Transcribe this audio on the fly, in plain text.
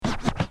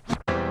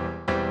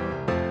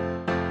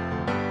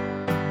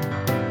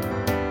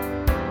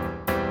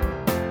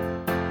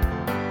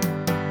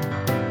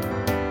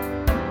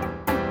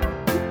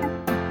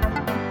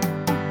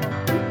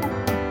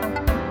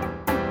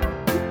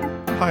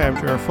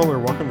I'm Jared Fuller.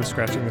 Welcome to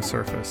Scratching the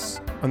Surface.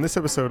 On this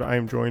episode, I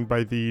am joined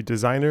by the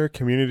designer,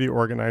 community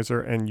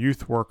organizer, and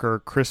youth worker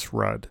Chris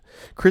Rudd.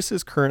 Chris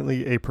is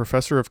currently a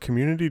professor of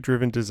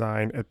community-driven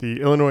design at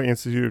the Illinois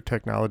Institute of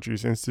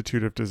Technology's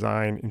Institute of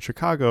Design in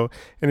Chicago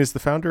and is the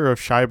founder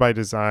of Shy by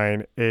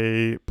Design,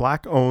 a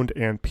Black-owned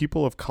and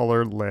people of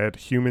color-led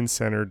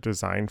human-centered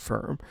design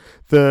firm.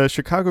 The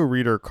Chicago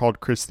Reader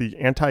called Chris the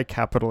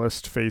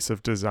anti-capitalist face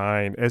of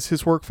design, as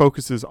his work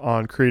focuses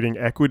on creating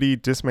equity,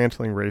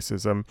 dismantling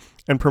racism,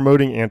 and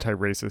promoting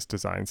anti-racist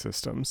design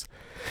systems.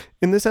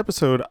 In this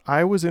episode,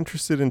 I was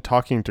interested in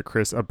talking to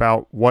Chris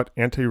about what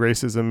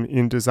anti-racism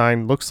in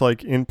design looks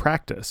like in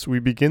practice. We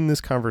begin this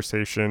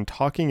conversation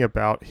talking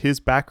about his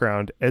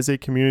background as a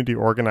community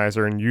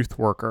organizer and youth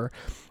worker,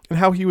 and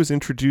how he was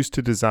introduced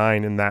to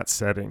design in that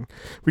setting.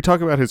 We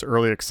talk about his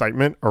early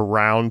excitement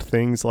around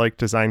things like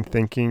design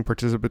thinking,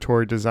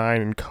 participatory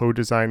design, and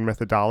co-design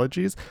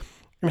methodologies,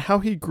 and how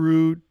he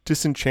grew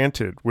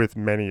disenchanted with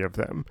many of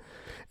them.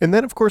 And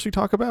then, of course, we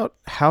talk about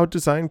how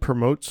design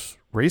promotes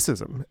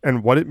racism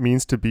and what it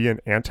means to be an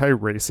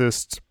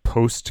anti-racist,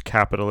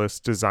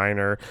 post-capitalist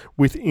designer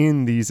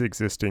within these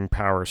existing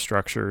power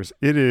structures.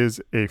 It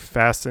is a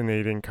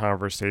fascinating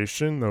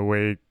conversation. The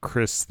way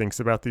Chris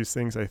thinks about these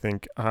things, I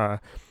think,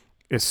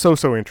 is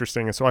so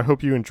interesting. And so I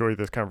hope you enjoy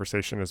this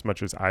conversation as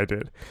much as I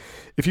did.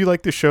 If you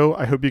like the show,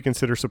 I hope you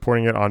consider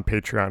supporting it on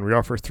Patreon. We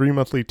offer 3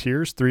 monthly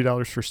tiers,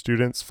 $3 for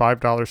students,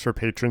 $5 for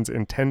patrons,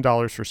 and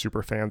 $10 for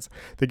superfans.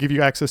 They give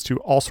you access to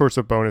all sorts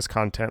of bonus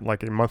content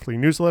like a monthly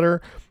newsletter,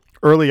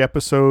 early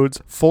episodes,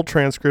 full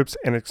transcripts,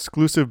 and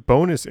exclusive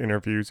bonus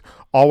interviews,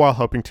 all while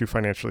helping to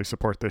financially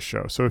support this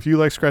show. So if you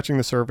like Scratching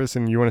the Surface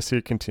and you want to see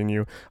it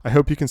continue, I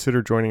hope you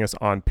consider joining us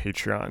on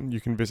Patreon.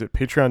 You can visit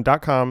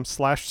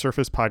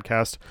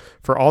patreon.com/surfacepodcast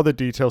for all the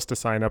details to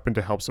sign up and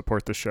to help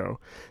support the show.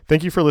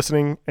 Thank you for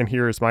listening, and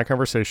here is my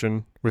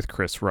conversation with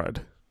Chris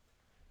Rudd.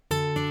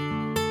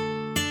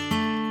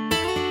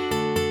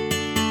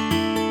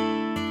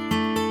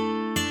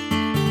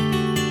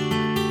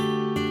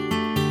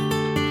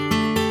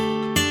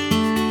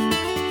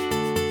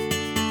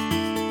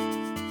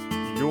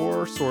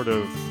 Sort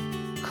of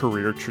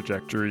career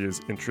trajectory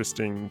is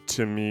interesting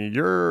to me.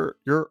 Your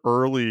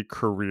early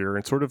career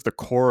and sort of the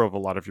core of a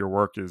lot of your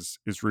work is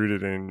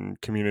rooted in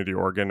community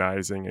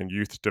organizing and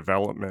youth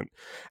development.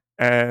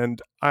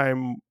 And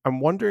I'm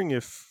wondering,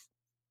 if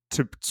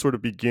to sort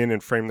of begin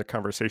and frame the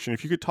conversation,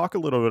 if you could talk a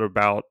little bit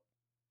about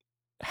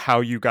how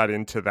you got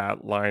into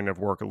that line of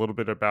work, a little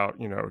bit about,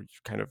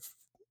 kind of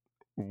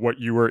what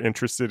you were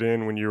interested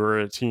in when you were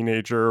a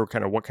teenager,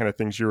 kind of what kind of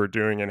things you were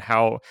doing, and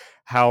how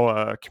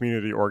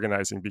community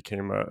organizing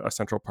became a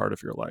central part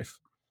of your life.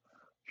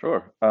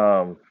 Sure.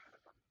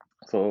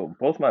 So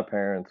both my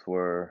parents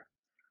were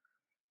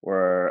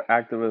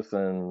activists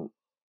in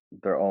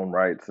their own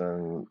rights,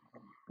 and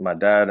my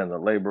dad in the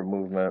labor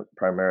movement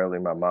primarily,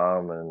 my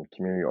mom in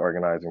community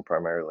organizing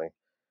primarily.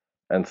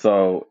 And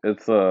so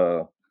it's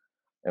a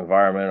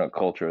environment, a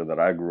culture that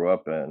I grew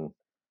up in,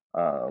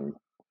 um,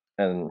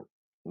 and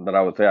that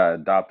I would say I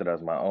adopted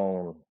as my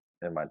own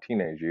in my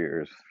teenage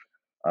years.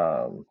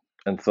 And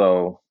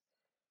so,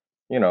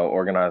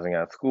 organizing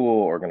at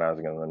school,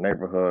 organizing in the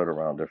neighborhood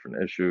around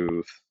different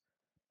issues.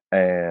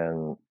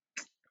 And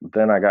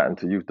then I got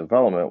into youth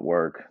development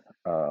work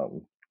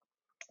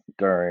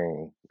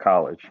during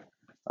college.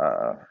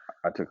 Uh,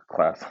 I took a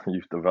class on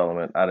youth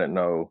development. I didn't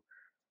know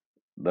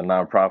the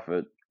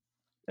nonprofit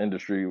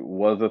industry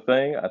was a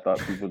thing. I thought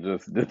people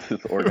just did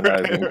this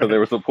organizing because they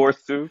were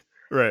supposed to.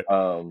 Right.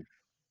 Um,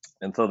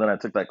 and so then I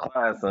took that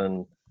class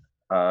and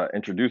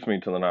introduced me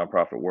to the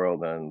nonprofit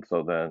world. And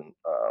so then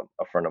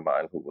a friend of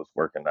mine who was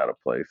working at a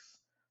place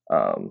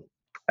um,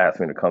 asked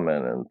me to come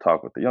in and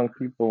talk with the young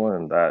people,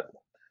 and that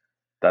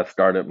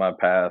started my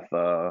path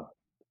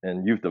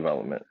in youth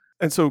development.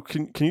 And so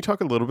can you talk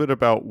a little bit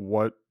about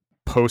what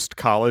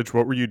post-college,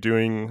 what were you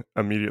doing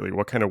immediately?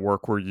 What kind of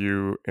work were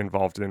you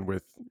involved in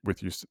with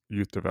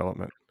youth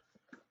development?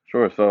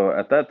 Sure. So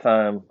at that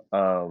time,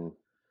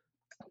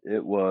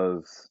 it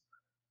was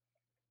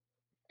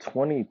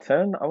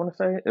 2010, I want to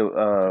say.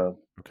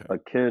 Okay. A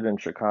kid in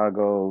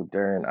Chicago,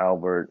 Darian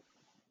Albert,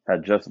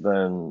 had just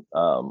been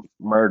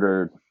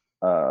murdered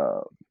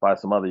by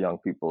some other young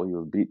people. He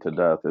was beat to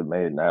death. It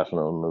made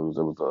national news.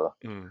 It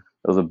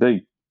was a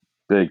big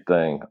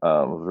thing. It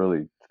was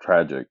really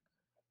tragic.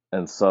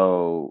 And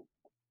so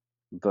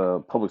the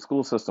public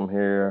school system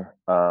here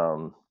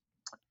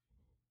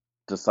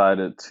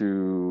decided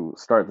to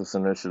start this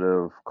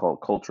initiative called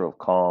Culture of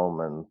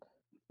Calm, and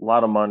a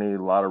lot of money,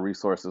 a lot of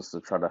resources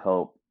to try to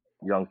help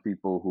young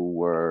people who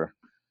were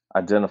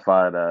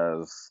identified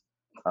as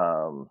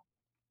um,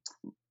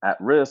 at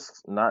risk,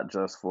 not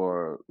just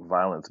for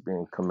violence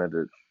being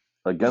committed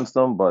against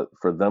them, but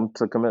for them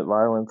to commit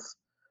violence.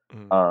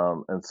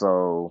 And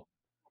so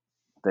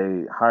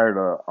they hired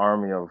an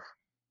army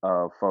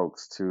of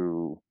folks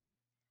to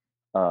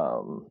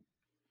um,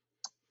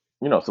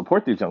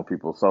 support these young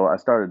people. So I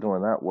started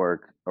doing that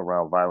work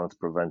around violence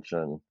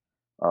prevention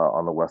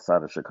on the west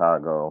side of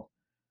Chicago.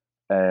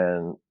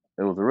 And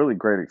it was a really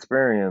great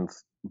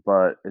experience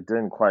but it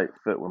didn't quite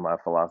fit with my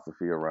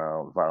philosophy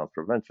around violence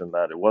prevention.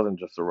 That it wasn't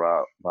just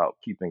about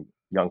keeping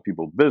young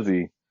people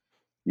busy.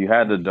 You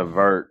had to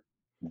divert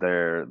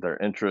their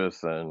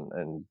interests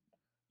and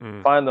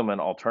Mm, find them an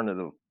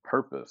alternative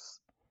purpose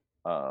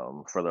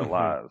for their mhm,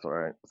 lives,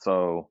 right?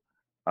 So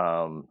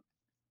um,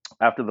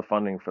 after the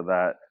funding for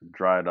that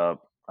dried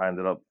up, I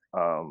ended up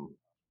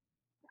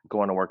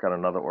going to work at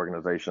another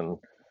organization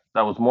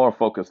that was more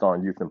focused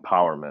on youth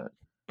empowerment.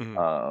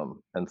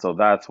 mhm. And so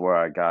that's where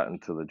I got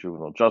into the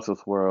juvenile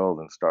justice world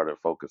and started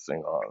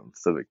focusing on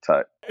civic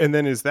tech. And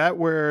then is that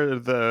where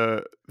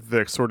the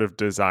sort of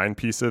design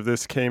piece of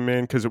this came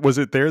in? Because was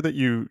it there that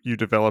you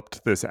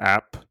developed this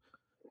app?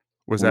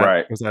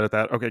 Right. Was that at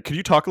that? Okay, could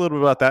you talk a little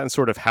bit about that and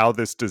sort of how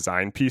this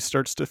design piece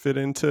starts to fit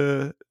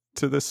into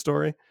this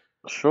story?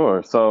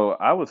 Sure. So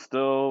I was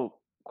still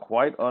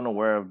quite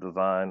unaware of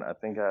design. I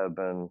think I had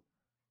been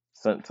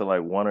sent to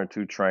like one or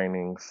two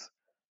trainings.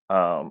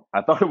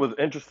 I thought it was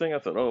interesting. I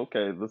said, "Oh,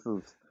 okay, this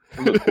is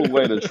a cool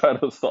way to try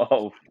to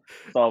solve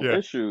Yeah.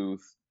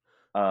 issues."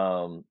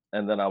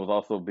 And then I was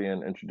also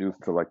being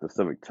introduced to like the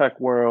civic tech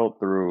world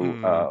through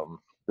Mm,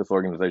 this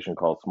organization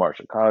called Smart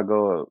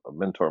Chicago, a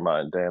mentor of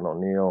mine, Dan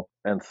O'Neill.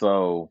 And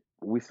so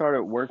we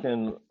started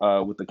working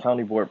with the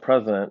county board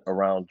president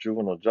around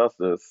juvenile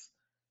justice,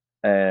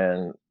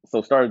 and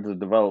so started to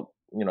develop,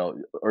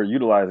 or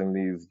utilizing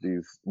these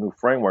new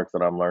frameworks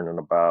that I'm learning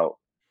about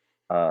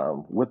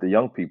with the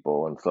young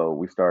people. And so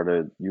we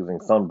started using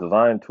some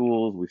design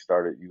tools. We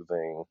started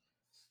using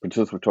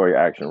participatory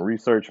action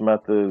research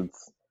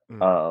methods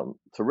mm.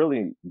 to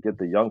really get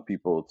the young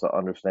people to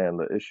understand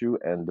the issue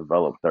and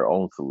develop their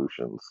own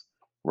solutions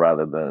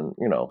rather than,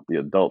 the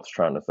adults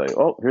trying to say,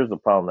 "Oh, here's the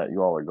problem that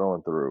you all are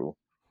going through.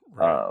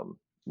 Right. Um,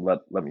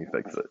 let me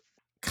fix it."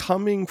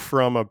 Coming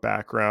from a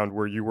background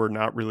where you were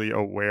not really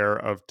aware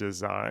of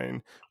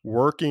design,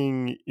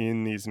 working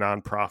in these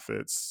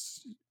nonprofits,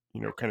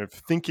 kind of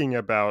thinking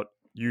about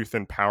youth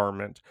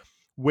empowerment,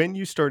 when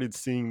you started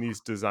seeing these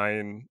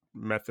design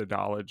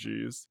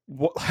methodologies,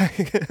 what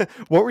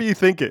what were you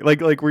thinking?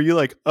 Were you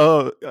like,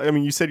 "Oh," I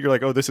mean, you said you're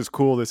like, "Oh, this is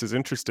cool, this is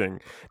interesting."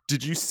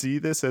 Did you see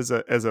this as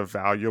a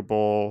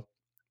valuable,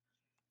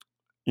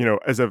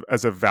 as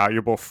a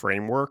valuable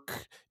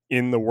framework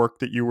in the work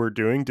that you were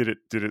doing? Did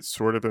it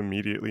sort of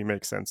immediately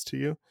make sense to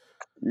you?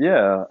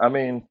 Yeah, I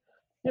mean,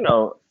 you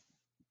know,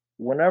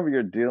 whenever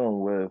you're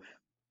dealing with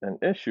an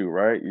issue,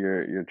 right?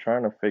 You're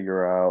trying to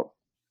figure out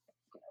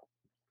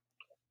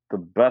the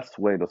best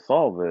way to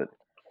solve it.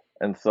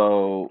 And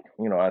so,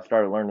 I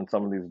started learning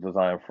some of these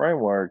design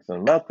frameworks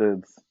and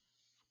methods,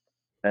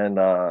 and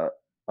I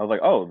was like,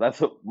 "Oh,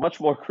 that's a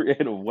much more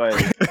creative way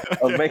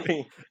of Okay,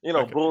 making,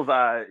 okay.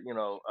 bullseye,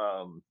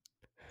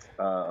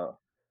 uh,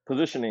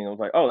 positioning." I was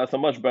like, "Oh, that's a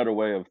much better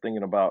way of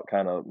thinking about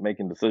kind of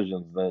making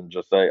decisions than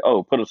just say,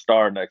 oh, put a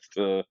star next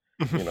to,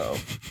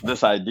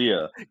 this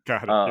idea."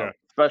 Got it, yeah.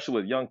 Especially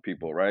with young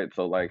people, right?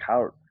 So like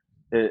how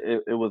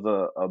it was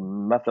a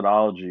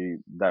methodology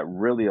that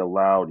really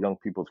allowed young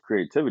people's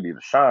creativity to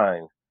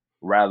shine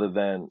rather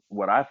than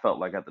what I felt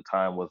like at the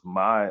time was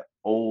my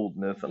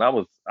oldness. And I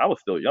was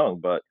still young,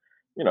 but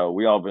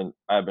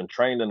I've been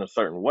trained in a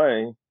certain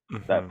way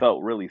that Mhm,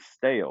 felt really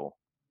stale.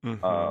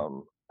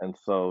 mhm. And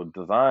so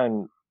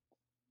design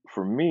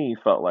for me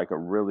felt like a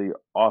really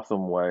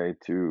awesome way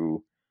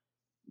to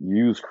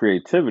use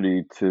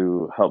creativity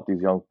to help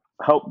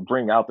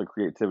bring out the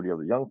creativity of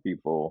the young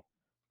people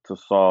to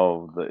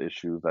solve the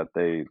issues that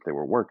they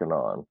were working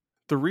on.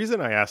 The reason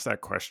I asked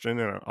that question,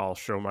 and I'll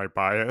show my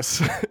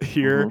bias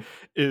here, Hmm.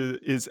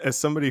 is as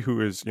somebody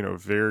who is,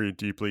 very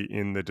deeply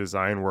in the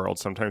design world,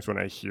 sometimes when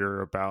I hear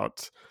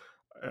about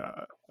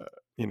uh,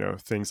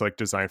 things like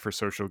design for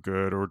social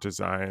good or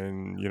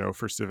design,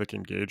 for civic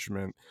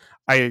engagement,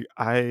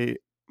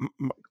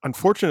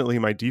 unfortunately,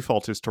 my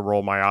default is to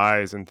roll my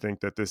eyes and think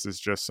that this is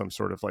just some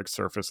sort of like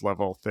surface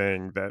level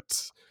thing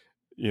that's,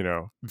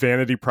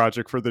 vanity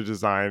project for the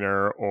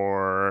designer,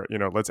 or,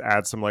 let's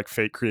add some like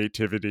fake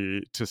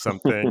creativity to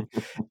something.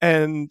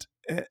 And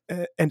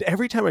and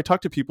every time I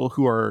talk to people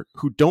who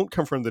don't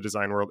come from the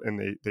design world, and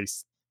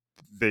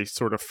they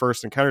sort of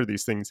first encounter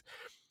these things,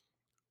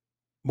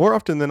 more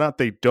often than not,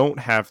 they don't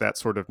have that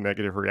sort of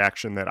negative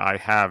reaction that I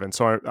have. And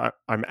so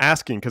I'm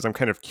asking because I'm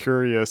kind of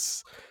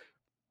curious,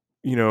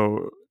 you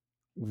know,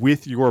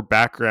 with your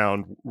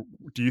background,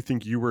 do you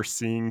think you were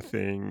seeing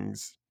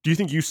things? Do you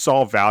think you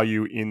saw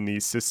value in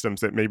these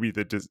systems that maybe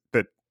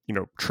that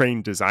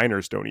trained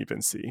designers don't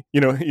even see? You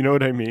know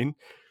what I mean?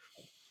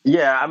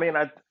 Yeah, I mean,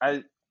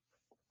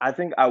 I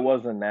think I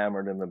was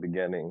enamored in the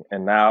beginning,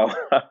 and now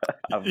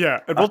I've, Yeah,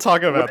 and we'll I,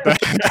 talk about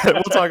that.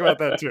 We'll talk about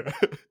that too.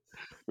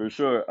 for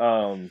sure.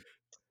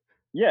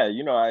 Yeah,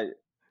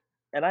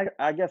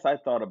 I guess I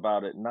thought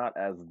about it not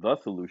as the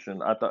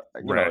solution. I thought,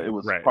 it Right,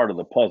 was right, part of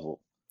the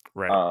puzzle.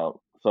 right.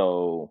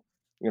 So,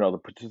 the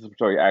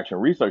participatory action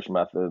research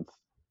methods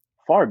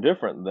far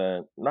different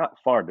than not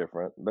far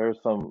different.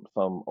 There's some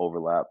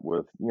overlap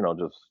with,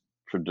 just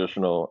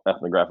traditional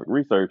ethnographic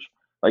research.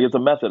 Like it's a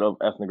method of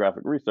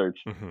ethnographic research,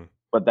 Hmm.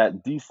 but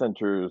that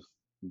decenters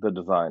the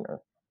designer.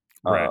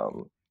 Right.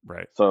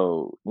 Right.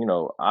 So,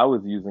 I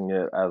was using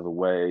it as a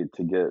way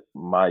to get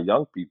my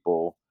young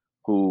people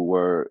who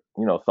were,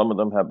 some of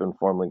them have been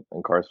formerly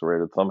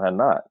incarcerated, some had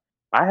not.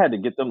 I had to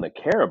get them to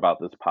care about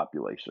this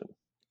population.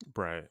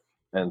 Right.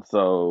 And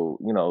so,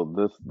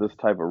 this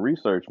type of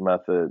research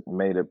method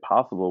made it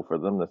possible for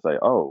them to say,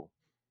 "Oh,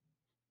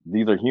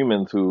 these are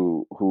humans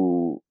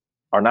who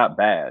are not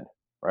bad,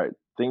 right?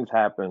 Things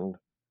happened.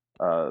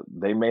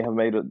 They may have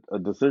made a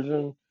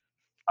decision,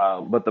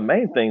 but the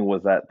main thing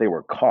was that they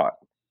were caught.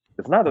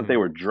 It's not that they Mm-hmm.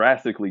 were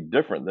drastically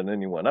different than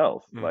anyone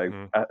else. Like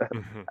Mm-hmm.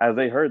 Mm-hmm. as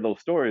they heard those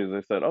stories,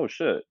 they said, "Oh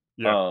shit."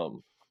 Yeah.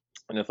 Um,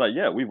 and it's like,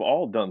 yeah, we've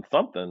all done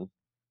something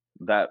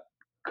that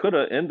could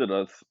have ended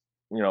us,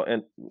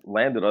 and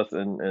landed us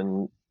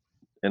in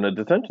a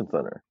detention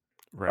center.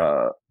 Right.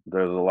 Uh,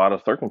 there's a lot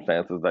of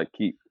circumstances that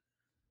keep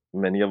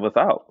many of us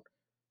out.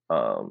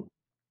 Um,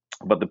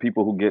 but the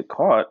people who get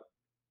caught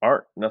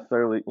aren't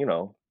necessarily, that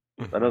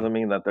Mm-hmm. doesn't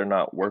mean that they're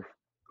not worth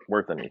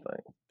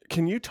anything.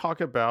 Can you talk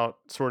about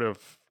sort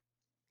of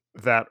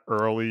that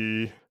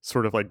early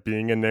sort of like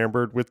being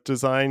enamored with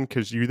design,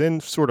 because you then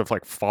sort of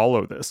like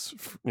follow this,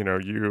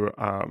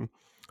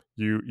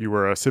 you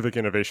were a civic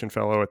innovation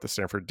fellow at the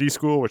Stanford D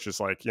School, which is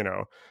like,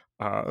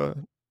 uh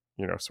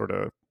sort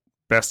of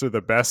best of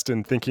the best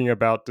in thinking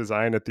about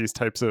design at these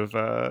types of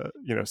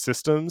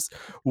systems.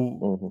 W-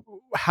 Mhm.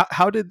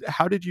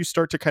 how did you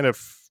start to kind of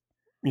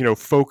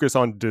focus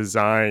on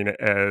design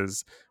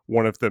as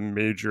one of the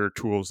major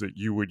tools that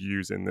you would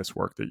use in this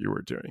work that you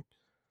were doing?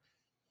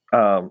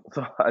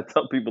 So I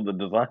tell people the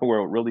design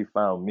world really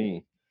found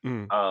me,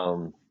 Mm.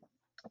 um,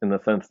 in the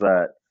sense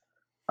that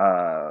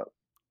uh,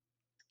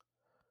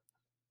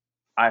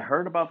 I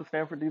heard about the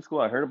Stanford D School.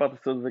 I heard about the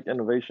Civic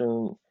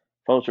Innovation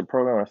Fellowship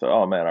Program. I said,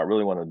 "Oh man, I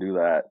really want to do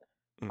that."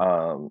 Mm.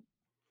 Um,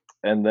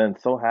 and then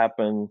so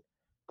happened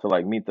to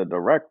like meet the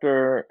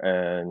director,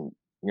 and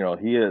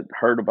he had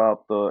heard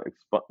about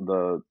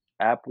the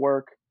app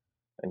work,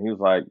 and he was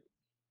like,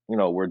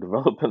 "We're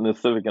developing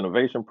this Civic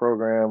Innovation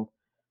Program.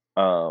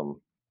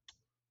 Um,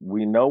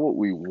 we know what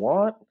we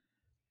want,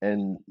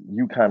 and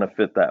you kind of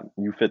fit that.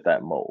 You fit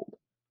that mold.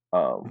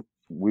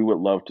 We would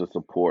love to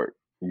support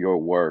your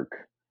work,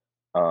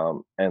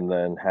 and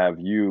then have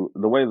you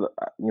the way that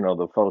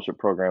the fellowship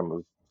program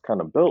was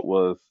kind of built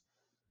was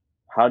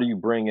how do you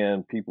bring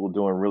in people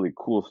doing really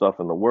cool stuff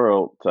in the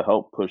world to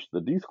help push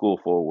the D school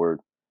forward,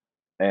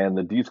 and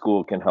the D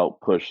school can help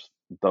push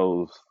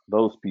those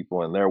those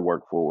people and their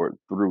work forward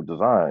through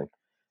design."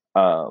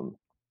 Um,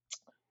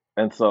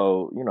 and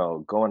so,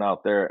 going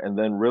out there and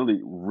then really,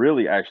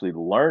 really actually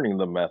learning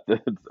the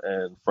methods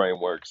and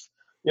frameworks.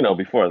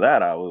 Before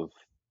that, I was,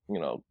 you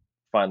know,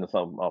 finding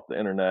something off the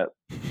internet,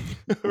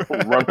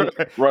 running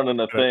Right. running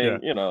a Yeah. thing.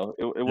 It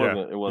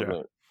Yeah. wasn't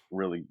Yeah.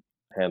 really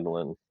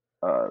handling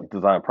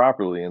design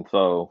properly, and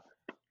so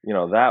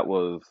that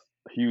was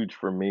huge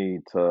for me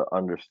to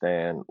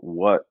understand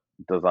what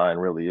design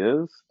really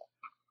is.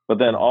 But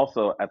then Mm.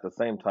 also at the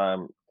same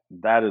time,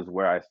 that is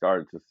where I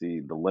started to see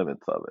the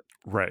limits of it.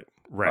 Right.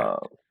 Right. Um,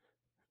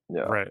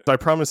 yeah. Right. I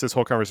promise this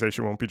whole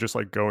conversation won't be just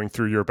like going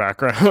through your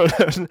background.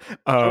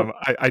 Sure.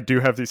 I do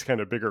have these kind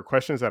of bigger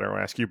questions that I want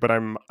to ask you, but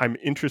I'm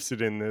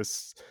interested in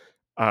this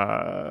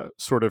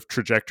sort of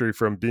trajectory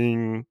from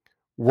being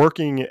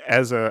working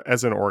as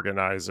an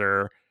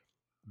organizer,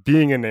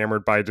 being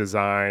enamored by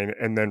design,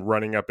 and then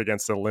running up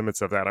against the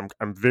limits of that.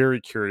 I'm very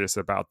curious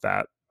about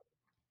that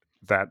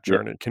Yeah.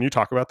 journey. Can you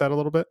talk about that a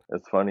little bit?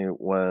 It's funny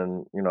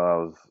when, I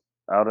was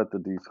out at the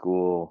D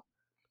school,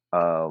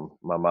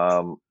 my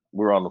mom,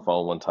 we were on the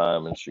phone one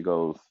time and she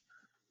goes,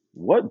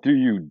 "What do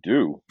you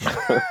do?"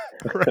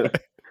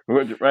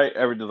 Right. Right?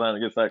 Every designer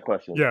gets that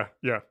question. Yeah.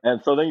 Yeah.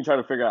 And so then you try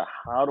to figure out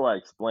how do I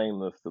explain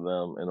this to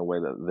them in a way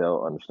that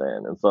they'll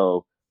understand. And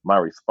so my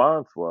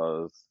response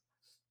was,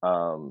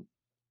 um,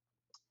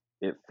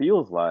 it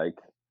feels like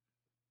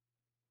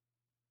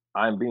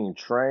I'm being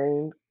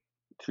trained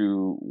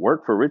to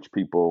work for rich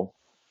people,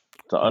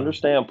 to Mm.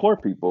 understand poor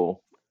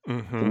people, to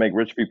Mm-hmm. make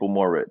rich people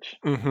more rich.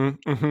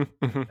 Mm-hmm.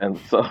 Mm-hmm. Mm-hmm. And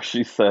so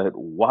she said,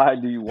 "Why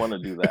do you want to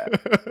do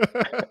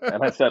that?"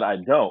 And I said, "I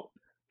don't.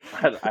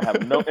 I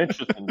have no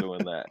interest in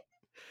doing that.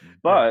 Yeah.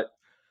 But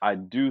I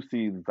do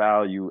see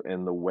value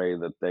in the way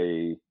that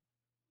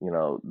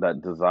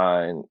that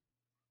design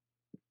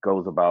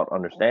goes about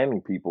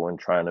understanding people and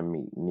trying to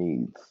meet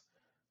needs.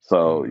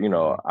 So,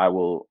 Mm. I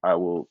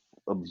will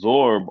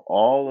absorb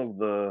all of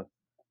the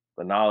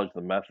knowledge,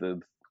 the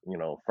methods,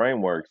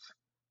 frameworks,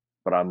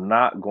 but I'm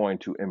not going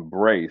to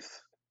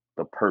embrace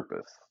the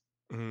purpose,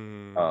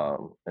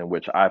 Mm. in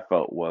which I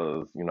felt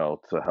was,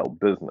 to help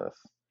business.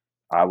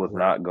 I was Right.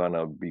 not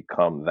gonna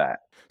become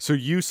that. So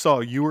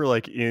you were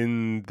like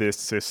in this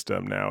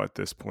system now at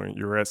this point.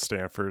 You were at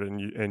Stanford,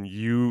 and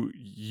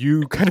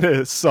you kind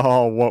of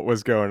saw what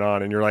was going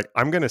on, and you're like,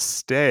 I'm gonna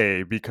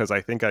stay because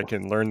I think I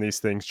can learn these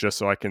things just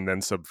so I can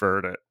then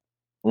subvert it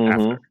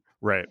after. Hmm.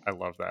 Right. I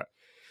love that.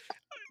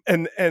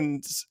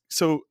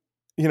 So,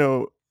 you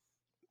know,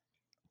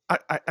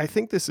 I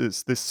think this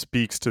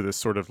speaks to this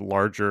sort of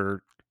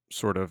larger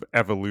sort of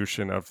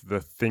evolution of the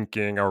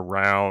thinking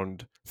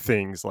around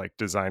things like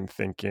design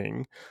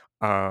thinking,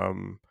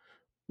 um,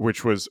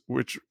 which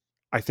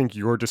I think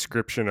your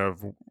description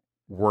of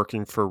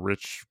working for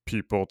rich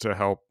people to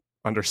help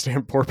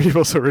understand poor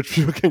people so rich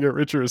people can get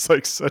richer is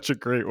like such a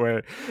great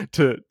way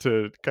to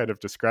kind of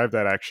describe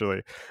that.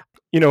 Actually,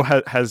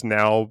 has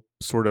now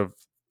sort of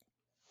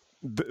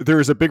there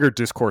is a bigger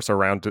discourse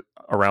around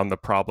the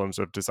problems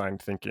of design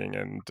thinking,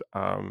 and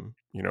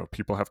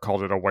people have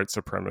called it a white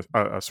supremacy,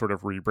 a sort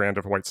of rebrand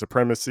of white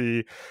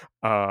supremacy,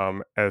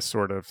 as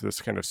sort of this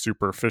kind of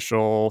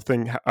superficial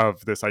thing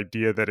of this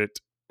idea that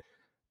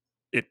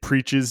it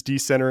preaches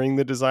decentering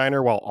the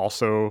designer while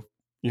also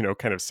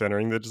kind of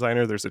centering the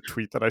designer. There's a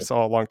tweet that I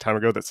saw a long time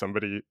ago that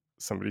somebody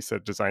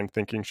said design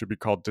thinking should be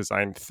called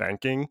design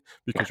thanking,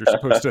 because you're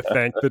supposed to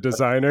thank the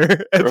designer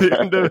at the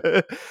end of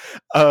it.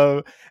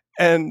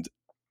 And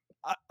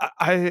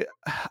I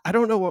I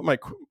don't know what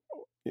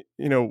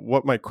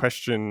my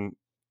question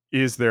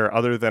is there,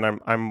 other than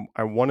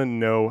I want to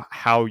know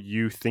how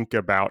you think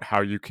about how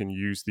you can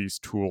use these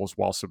tools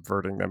while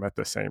subverting them at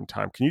the same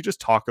time. Can you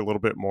just talk a little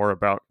bit more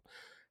about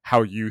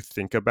how you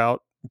think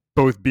about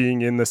both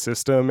being in the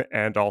system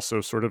and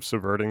also sort of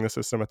subverting the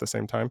system at the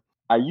same time?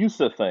 I used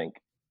to think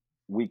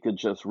we could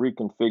just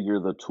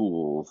reconfigure the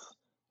tools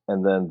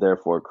and then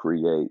therefore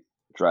create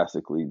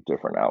drastically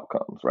different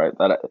outcomes, right?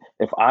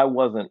 If I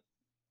wasn't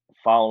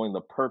following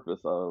the purpose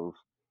of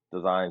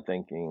design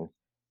thinking,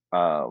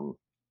 um,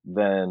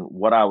 then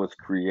what I was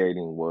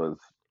creating was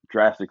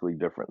drastically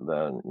different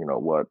than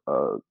what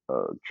a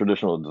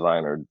traditional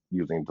designer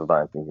using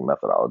design thinking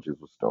methodologies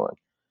was doing.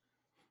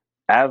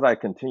 As I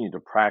continued to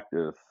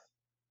practice,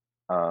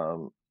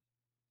 um,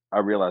 I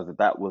realized that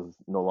that was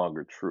no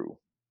longer true.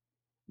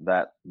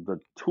 That the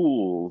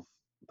tools,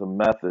 the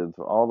methods,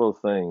 all those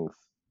things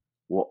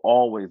will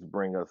always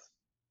bring us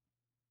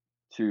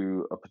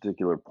to a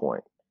particular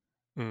point.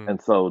 Mm,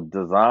 And so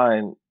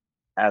design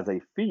as a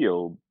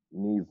field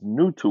needs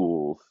new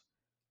tools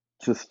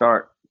to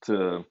start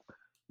to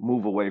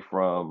move away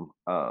from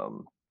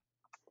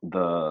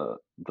the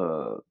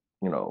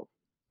you know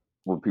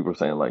what people are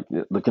saying, like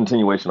the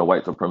continuation of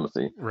white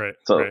supremacy. right,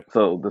 So right.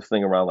 so this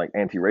thing around like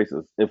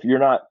anti-racist. If you're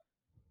not,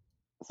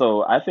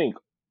 so I think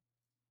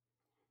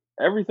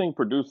everything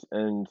produced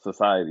in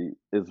society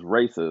is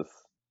racist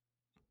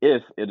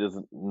if it is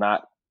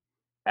not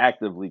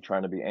actively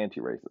trying to be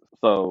anti-racist.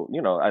 So,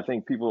 I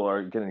think people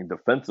are getting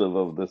defensive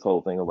of this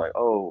whole thing of like,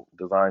 oh,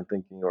 design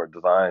thinking or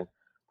design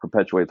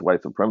perpetuates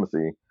white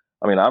supremacy.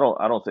 I mean, I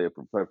don't say it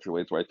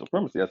perpetuates white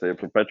supremacy. I say it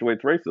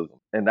perpetuates racism.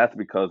 And that's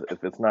because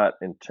if it's not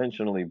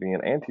intentionally being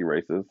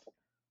anti-racist,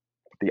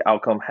 the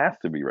outcome has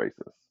to be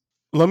racist.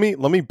 Let me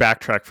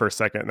backtrack for a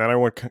second, and then I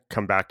want to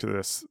come back to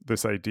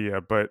this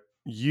idea. But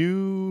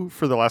you,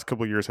 for the last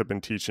couple of years, have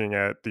been teaching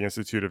at the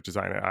Institute of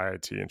Design at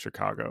IIT in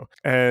Chicago,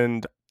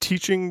 and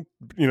teaching,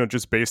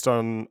 just based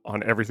on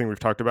everything we've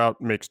talked about,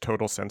 makes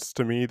total sense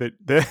to me that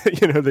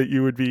that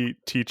you would be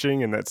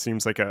teaching, and that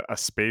seems like a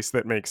space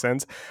that makes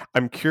sense.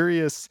 I'm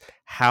curious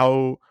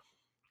how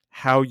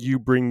you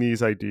bring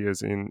these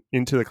ideas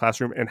into the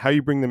classroom, and how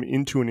you bring them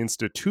into an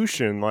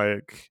institution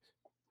like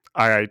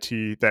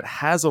IIT that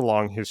has a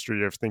long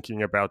history of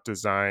thinking about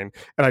design.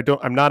 And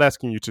I'm not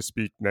asking you to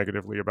speak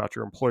negatively about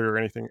your employer or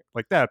anything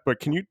like that, but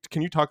can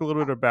you talk a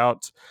little bit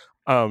about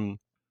um,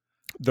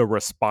 the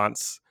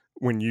response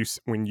when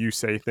you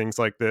say things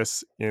like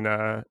this in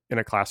a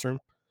classroom?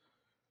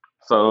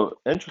 So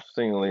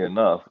interestingly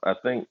enough, I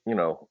think,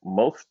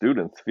 most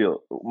students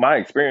feel, my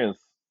experience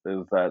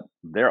is that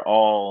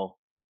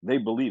they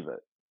believe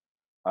it.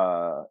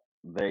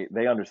 They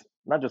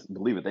not just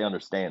believe it, they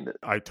understand it.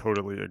 I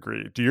totally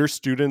agree. Do your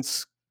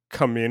students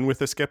come in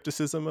with a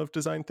skepticism of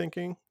design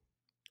thinking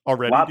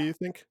already, do Lots you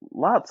think?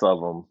 lots of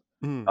them.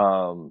 Mm,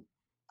 Um,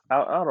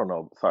 I don't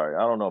know. Sorry, I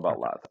don't know about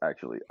okay. lots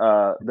actually.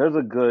 There's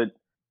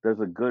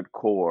a good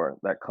core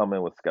that come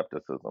in with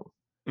skepticism.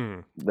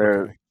 Mm,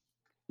 There, okay.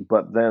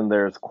 but then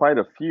there's quite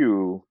a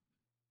few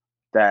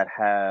that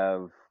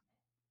have.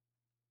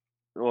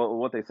 Well,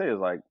 what they say is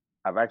like,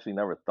 I've actually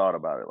never thought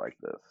about it like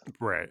this.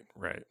 Right,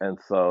 right. And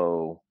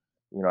so,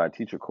 I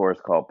teach a course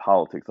called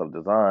Politics of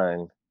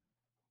Design,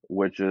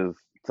 which is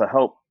to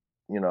help,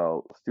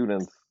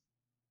 students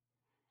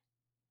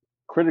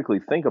critically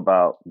think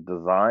about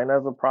design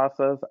as a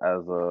process,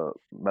 as a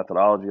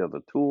methodology, as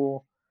a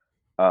tool,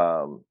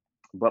 um,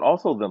 but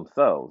also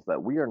themselves,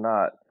 that we are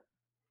not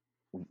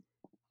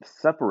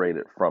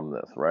separated from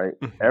this, right?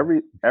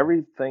 Mhm.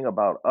 Everything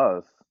about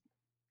us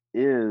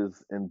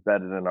is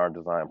embedded in our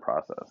design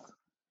process.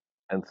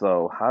 And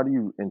so, how do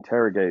you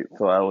interrogate?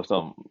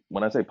 So,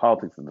 when I say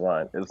politics of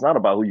design, it's not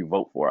about who you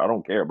vote for. I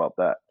don't care about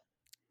that.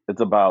 It's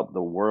about the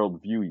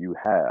worldview you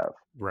have.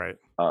 Right.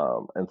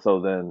 And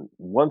so, then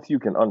once you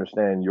can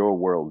understand your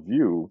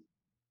worldview,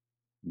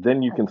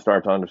 then you can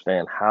start to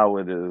understand how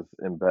it is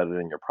embedded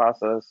in your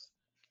process,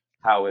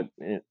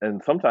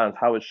 and sometimes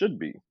how it should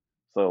be.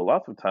 So,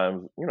 lots of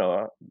times,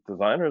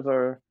 designers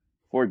are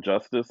for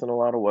justice in a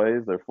lot of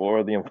ways. They're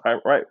for the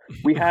environment, right?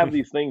 We have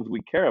these things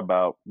we care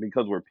about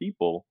because we're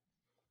people,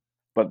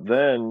 but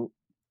then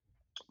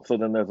so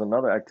then there's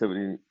another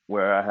activity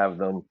where I have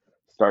them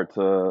start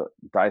to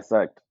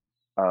dissect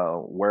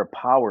where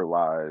power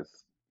lies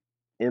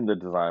in the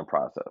design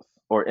process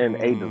or in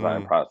a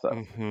design Mm, process.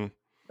 mm-hmm.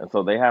 And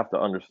so they have to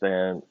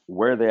understand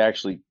where they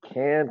actually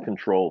can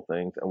control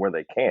things and where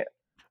they can't.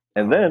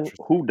 And Oh, then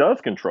interesting. who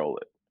does control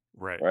it,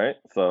 Right. right?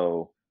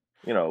 So,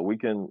 we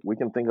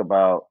can think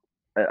about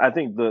I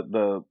think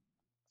the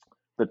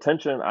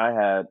tension I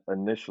had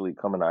initially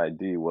coming to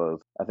ID was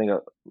I think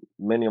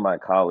many of my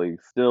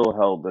colleagues still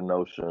held the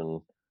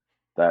notion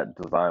that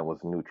design was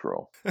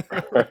neutral,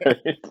 Right. right?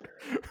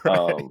 Right.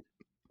 Um,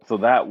 so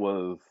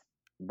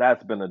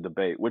that's been a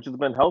debate, which has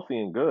been healthy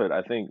and good.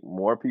 I think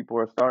more people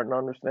are starting to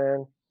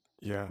understand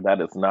Yeah. that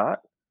it's not,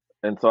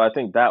 and so I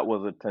think that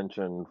was a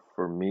tension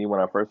for me when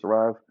I first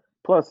arrived.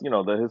 Plus,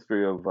 the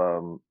history of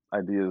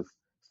ideas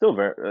still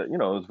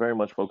is very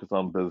much focused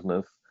on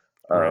business,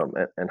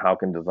 Right. and how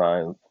can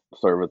design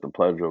serve at the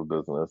pleasure of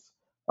business,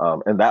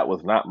 and that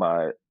was not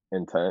my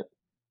intent.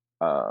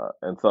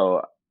 And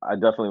so I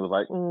definitely was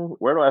like,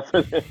 where do I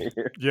fit in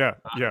here? Yeah.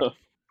 Yeah.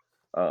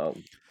 um,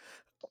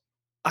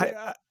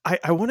 yeah,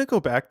 I want to go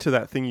back to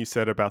that thing you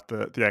said about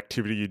the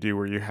activity you do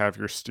where you have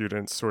your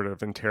students sort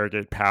of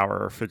interrogate power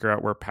or figure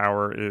out where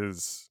power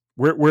is,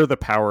 where the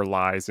power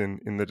lies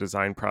in the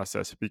design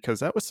process, because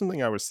that was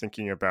something I was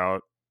thinking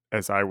about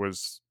as I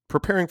was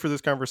preparing for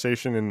this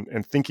conversation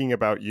and thinking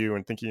about you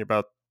and thinking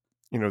about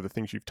the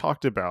things you've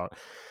talked about.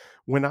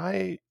 When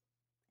I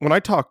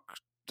talk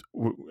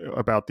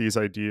about these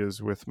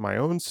ideas with my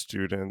own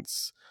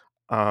students,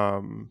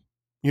 um,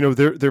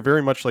 they're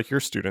very much like your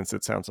students.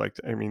 It sounds like.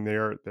 I mean,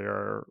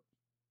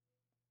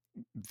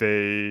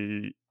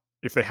 they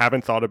if they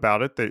haven't thought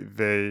about it,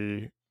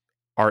 they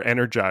are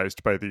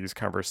energized by these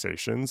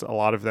conversations. A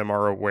lot of them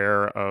are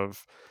aware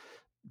of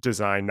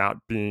design not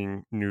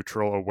being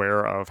neutral,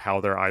 aware of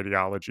how their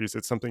ideologies.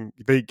 It's something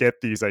they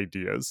get these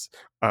ideas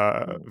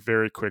mm,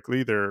 very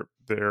quickly. They're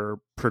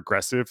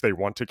progressive. They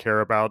want to care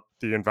about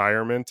the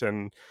environment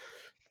and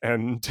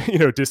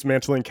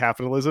dismantling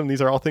capitalism.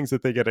 These are all things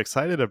that they get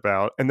excited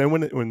about, and then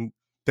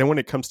when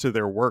it comes to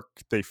their work,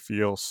 they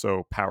feel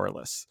so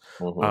powerless.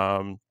 mhm.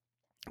 um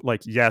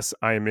like, yes,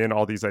 I'm in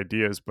all these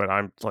ideas, but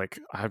I'm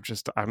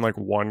like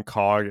one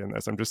cog in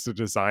this. I'm just a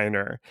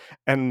designer.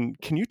 And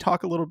can you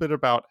talk a little bit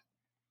about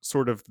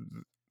sort of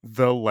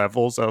the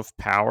levels of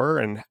power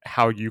and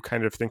how you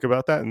kind of think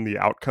about that and the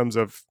outcomes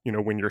of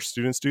when your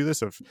students do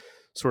this, of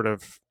sort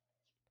of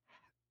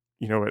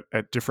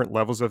at different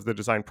levels of the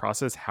design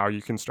process, how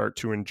you can start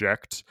to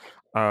inject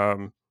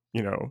um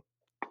you know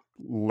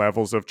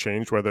levels of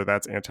change, whether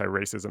that's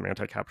anti-racism,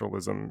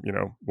 anti-capitalism,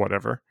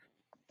 whatever.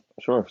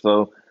 Sure.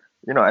 So,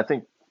 I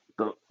think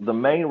the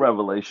main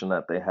revelation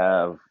that they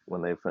have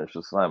when they finish the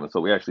assignment. So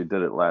we actually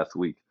did it last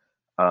week,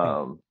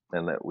 Mm.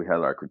 and that we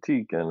had our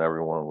critique and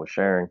everyone was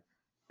sharing.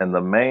 And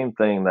the main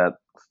thing that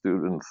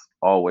students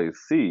always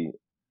see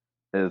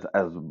is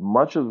as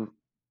much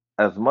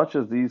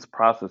as these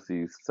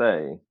processes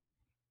say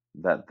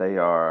that they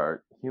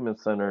are human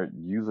centered,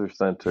 user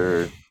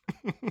centered,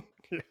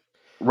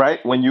 right?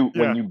 When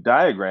Yeah. you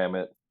diagram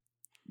it,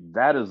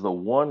 that is the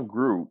one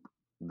group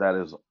that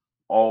is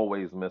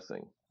always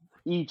missing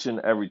each and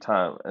every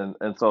time.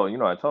 And so,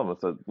 I tell them, I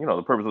said,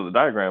 the purpose of the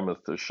diagram is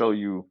to show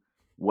you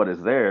what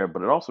is there,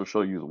 but it also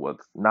shows you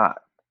what's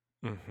not.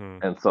 Hmm.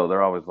 And so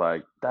they're always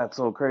like, that's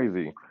so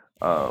crazy.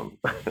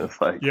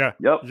 It's like, Yeah.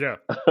 yep. Yeah.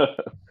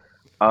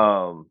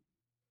 um,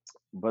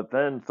 but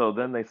then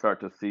they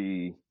start to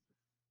see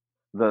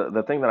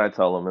the thing that I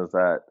tell them is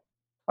that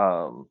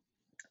um,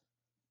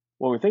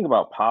 when we think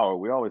about power,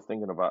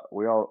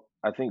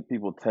 I think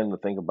people tend to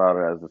think about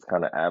it as this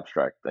kind of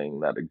abstract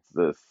thing that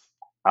exists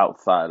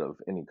outside of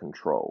any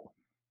control.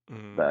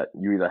 Mm. That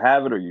you either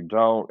have it or you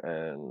don't,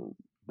 and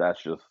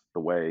that's just the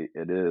way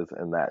it is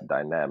in that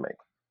dynamic.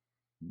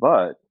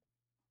 But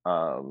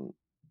um,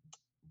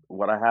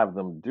 what I have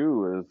them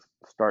do is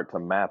start to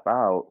map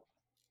out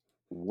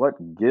what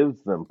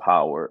gives them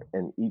power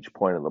in each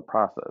point of the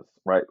process,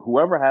 right?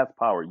 Whoever has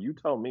power, you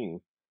tell me,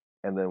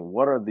 and then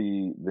what are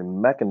the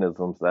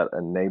mechanisms that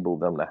enable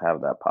them to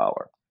have that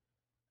power?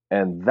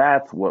 And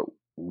that's where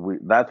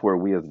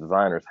we as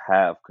designers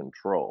have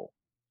control.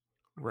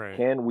 Right.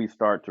 Can we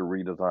start to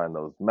redesign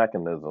those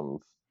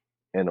mechanisms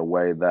in a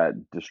way that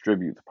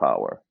distributes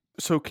power?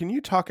 So, can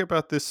you talk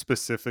about this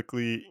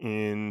specifically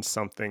in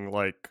something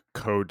like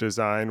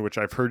co-design, which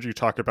I've heard you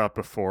talk about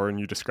before, and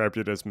you described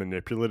it as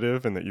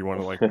manipulative, and that you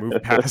want to like move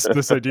past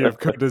this idea of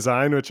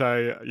co-design, which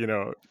I,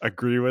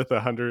 agree with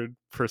 100%.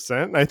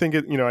 And I think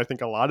I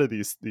think a lot of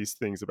these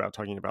things about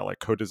talking about like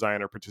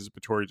co-design or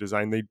participatory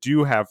design, they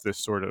do have this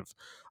sort of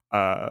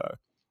uh,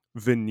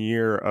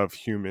 veneer of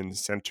human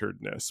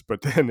centeredness.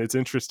 But then it's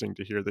interesting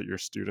to hear that your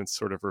students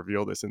sort of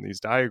reveal this in these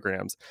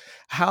diagrams.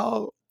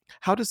 How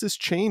how does this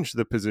change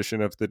the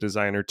position of the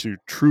designer to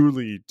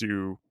truly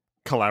do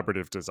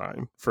collaborative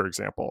design, for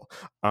example?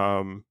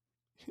 um,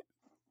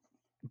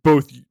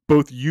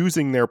 both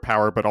using their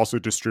power but also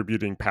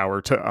distributing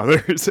power to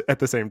others at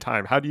the same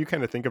time. How do you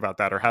kind of think about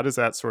that, or how does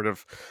that sort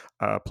of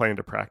play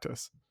into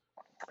practice?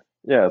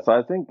 Yeah, so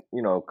I think,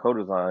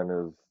 co-design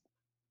is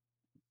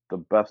the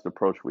best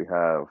approach we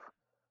have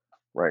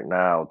right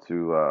now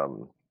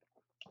to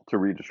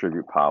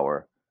redistribute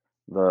power.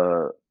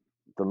 The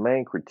the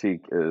main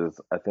critique is,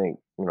 I think,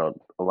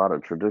 a lot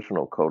of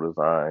traditional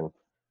co-design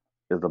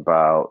is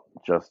about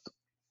just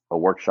a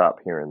workshop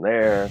here and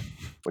there,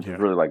 which is Yeah,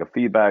 really like a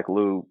feedback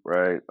loop,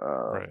 right?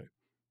 right.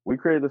 We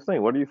created this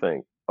thing. What do you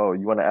think? Oh,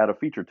 you want to add a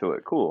feature to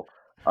it? Cool.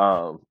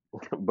 Um,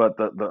 but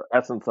the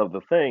essence of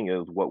the thing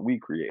is what we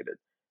created,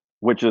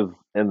 which is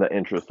in the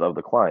interest of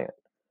the client.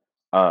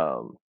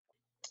 Um,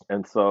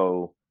 and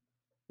so,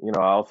 I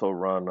also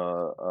run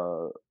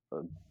a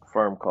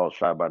firm called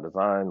Shy by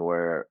Design,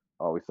 where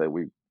I always say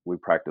we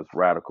practice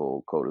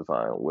radical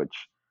co-design,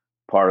 which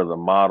part of the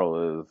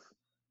model is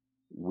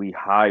we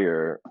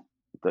hire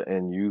the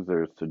end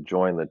users to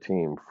join the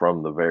team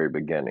from the very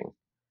beginning.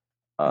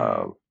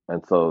 Mm,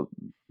 And so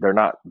they're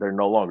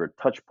no longer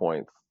touch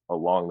points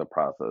along the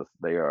process.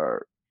 They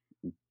are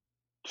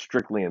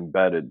strictly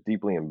embedded,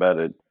 deeply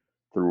embedded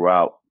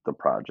throughout the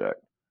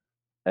project.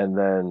 And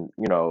then,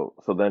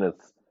 so then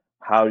it's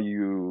how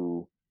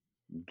you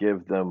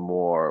give them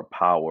more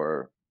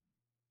power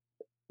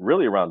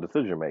really around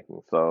decision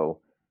making. So,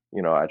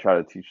 I try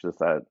to teach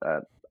this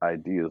at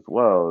ID as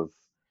well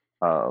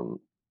as, um,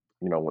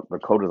 with the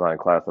co-design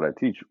class that I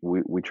teach,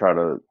 we try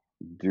to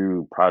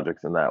do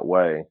projects in that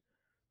way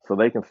so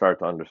they can start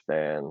to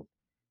understand,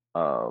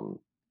 um,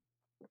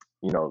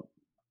 you know,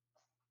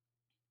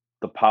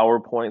 the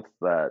PowerPoints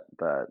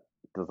that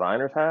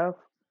designers have,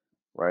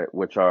 right,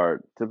 which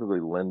are typically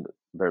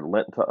they're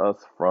lent to us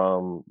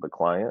from the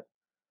client.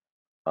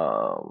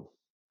 Um,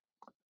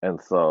 and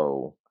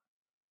so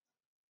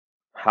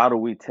how do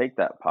we take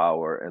that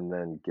power and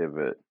then give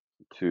it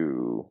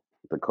to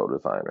the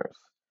co-designers?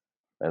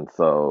 And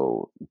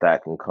so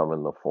that can come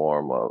in the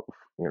form of,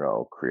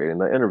 creating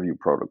the interview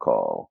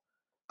protocol,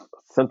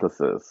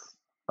 synthesis,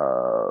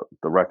 the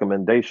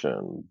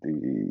recommendation,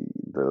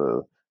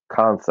 the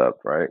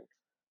concept, right?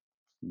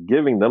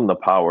 Giving them the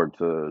power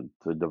to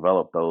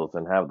develop those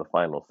and have the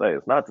final say.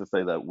 It's not to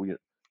say that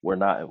we're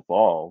not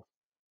involved,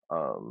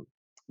 um,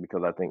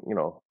 because I think,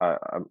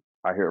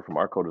 I hear it from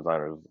our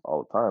co-designers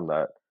all the time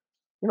that,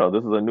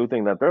 this is a new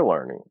thing that they're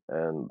learning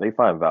and they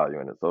find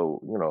value in it.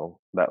 So,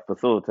 that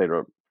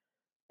facilitator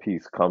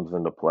piece comes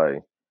into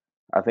play.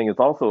 I think it's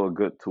also a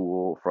good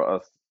tool for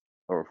us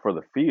or for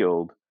the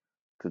field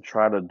to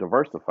try to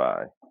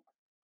diversify.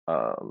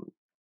 Um,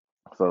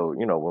 so,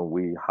 when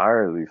we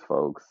hire these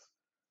folks,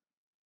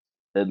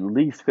 at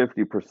least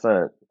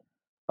 50%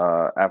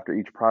 after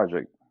each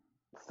project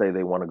say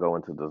they want to go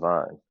into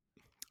design.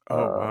 oh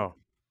Uh, wow.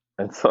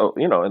 and so,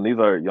 and these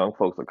are young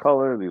folks of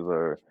color. These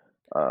are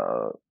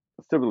uh,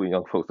 typically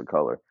young folks of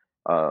color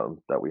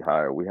that we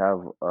hire. We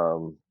have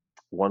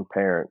one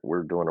parent,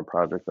 we're doing a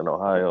project in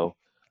Ohio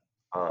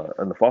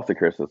in the foster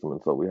care system.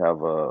 And so we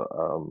have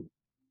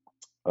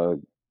a,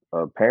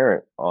 a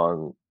parent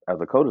on as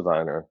a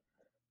co-designer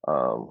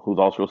who's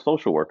also a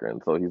social worker.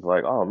 And so he's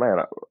like, oh man,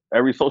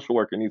 every social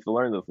worker needs to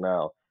learn this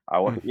now. I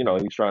want,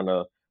 Mhm. he's trying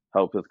to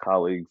help his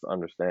colleagues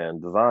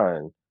understand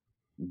design,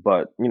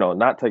 but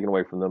not taken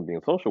away from them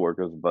being social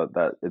workers, but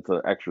that it's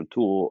an extra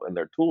tool in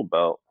their tool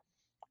belt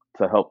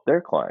to help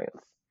their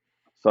clients.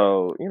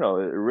 So, it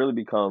really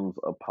becomes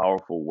a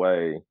powerful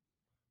way,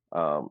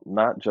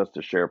 not just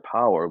to share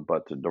power,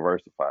 but to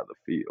diversify the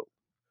field.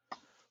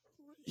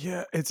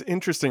 Yeah, it's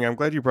interesting. I'm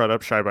glad you brought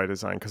up Shy by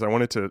Design because I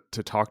wanted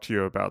to talk to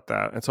you about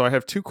that. And so I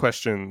have two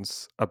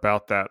questions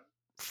about that.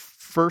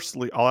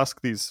 Firstly, I'll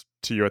ask these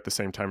to you at the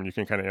same time and you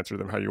can kind of answer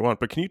them how you want.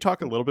 But can you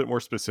talk a little bit more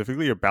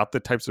specifically about the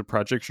types of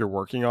projects you're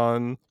working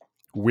on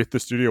with the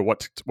studio,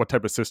 what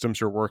type of systems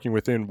you're working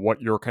within,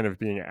 what you're kind of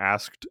being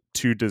asked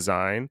to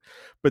design?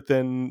 But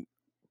then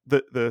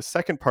the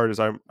second part is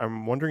I'm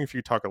wondering if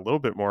you talk a little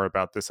bit more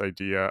about this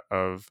idea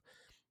of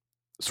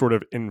sort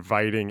of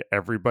inviting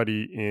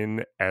everybody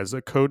in as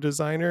a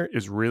co-designer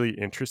is really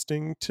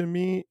interesting to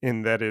me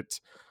in that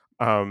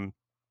um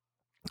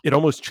it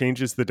almost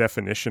changes the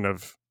definition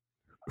of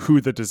who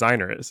the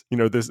designer is.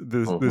 This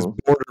Hmm.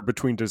 border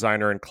between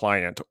designer and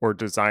client or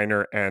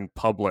designer and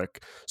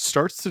public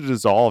starts to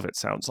dissolve, it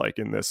sounds like,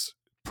 in this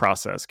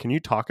process. Can you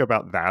talk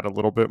about that a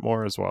little bit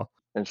more as well?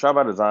 In Shop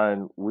by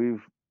Design,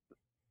 we've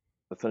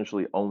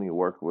essentially only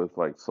worked with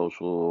like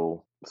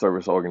social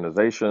service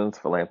organizations,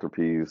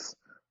 philanthropies,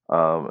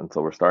 and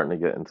so we're starting to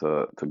get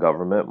into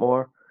government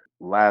more.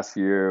 Last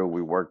year,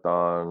 we worked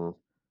on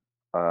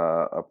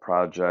a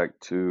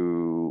project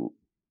to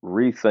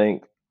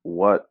rethink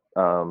what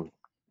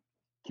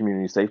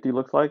community safety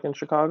looks like in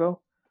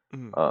Chicago.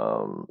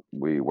 Mm,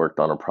 We worked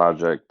on a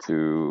project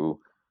to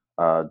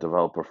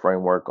develop a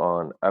framework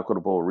on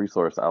equitable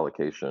resource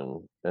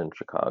allocation in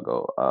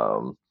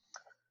Chicago.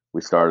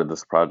 We started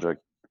this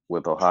project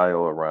with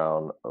Ohio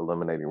around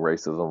eliminating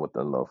racism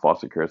within the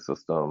foster care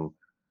system.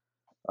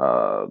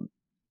 Uh,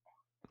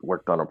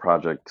 Worked on a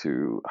project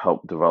to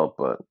help develop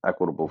an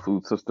equitable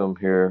food system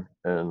here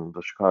in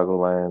the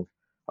Chicagoland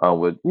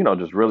with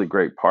just really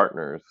great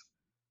partners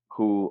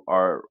who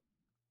are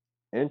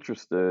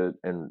interested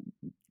and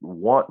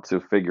want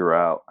to figure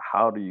out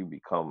how do you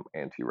become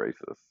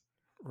anti-racist.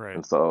 Right.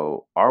 And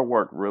so our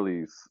work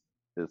really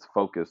is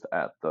focused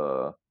at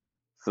the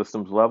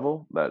systems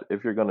level, that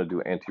if you're going to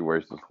do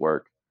anti-racist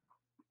work,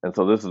 and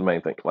so this is the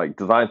main thing, like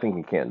design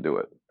thinking can't do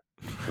it.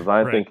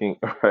 Design Right. thinking,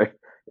 right?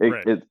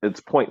 Right.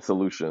 It's point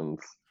solutions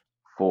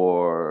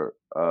for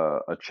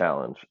a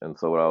challenge. And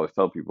so what I always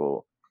tell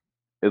people,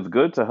 it's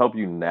good to help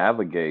you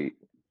navigate,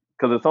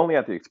 because it's only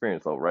at the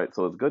experience level, right?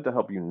 So it's good to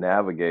help you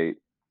navigate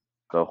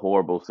the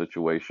horrible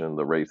situation,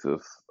 the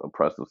racist,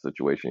 oppressive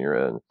situation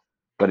you're in,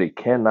 but it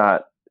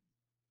cannot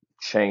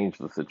change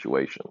the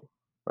situation,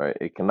 right?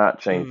 It cannot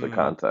change the Mm.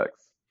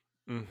 context.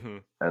 Mm-hmm.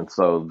 And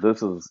so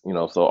this is,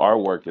 so our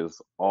work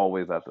is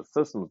always at the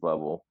systems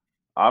level.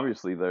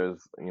 Obviously,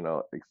 there's,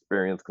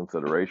 experience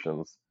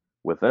considerations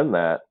within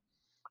that,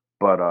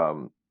 but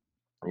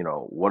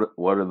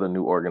what are the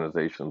new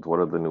organizations? What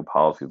are the new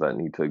policies that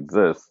need to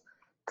exist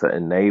to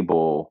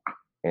enable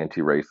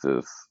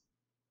anti-racist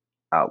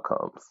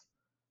outcomes?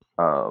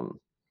 Um,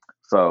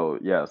 so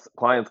yes,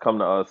 clients come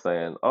to us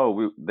saying,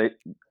 "Oh,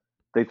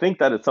 they think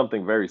that it's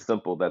something very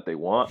simple that they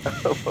want."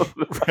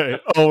 Right.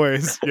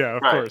 Always. Yeah,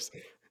 of Right. course.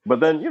 But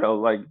then,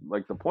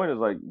 like the point is,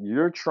 like,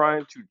 you're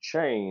trying to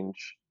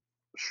change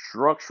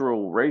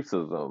structural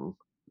racism.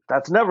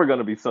 That's never going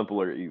to be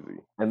simple or easy.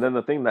 And then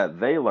the thing that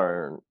they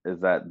learn is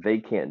that they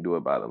can't do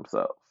it by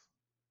themselves.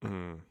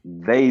 Mm.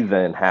 They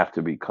then have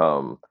to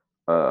become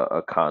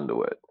a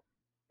conduit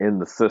in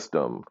the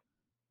system,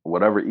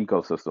 whatever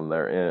ecosystem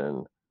they're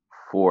in,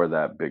 for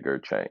that bigger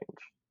change.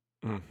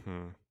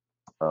 Mm-hmm.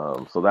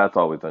 So that's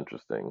always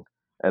interesting.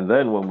 And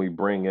then when we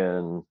bring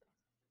in,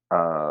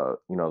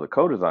 the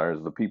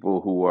co-designers, the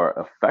people who are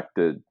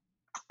affected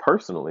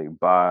personally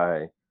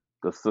by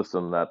the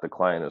system that the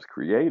client has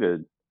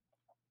created,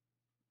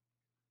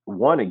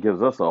 one, it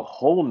gives us a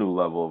whole new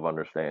level of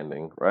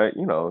understanding, right?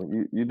 You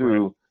Right.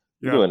 do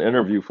Yeah. an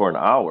interview for an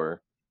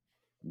hour,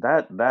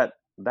 that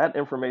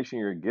information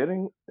you're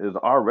getting is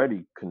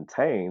already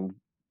contained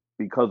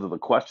because of the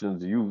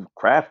questions you've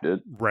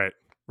crafted, Right.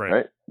 Right.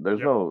 right? There's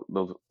Yeah. no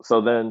those.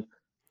 So then,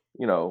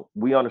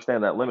 we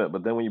understand that limit,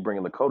 but then when you bring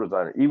in the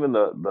co-designer, even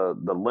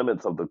the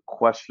limits of the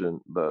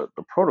question, the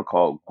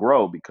protocol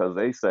grow, because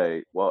they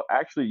say, well,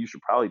 actually, you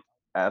should probably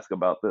ask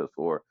about this,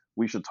 or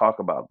we should talk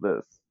about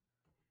this.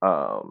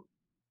 Um,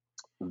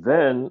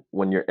 then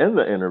when you're in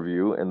the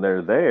interview and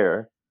they're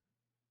there,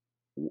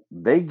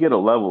 they get a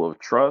level of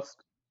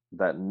trust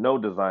that no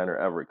designer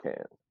ever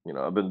can.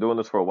 I've been doing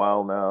this for a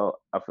while now.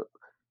 I feel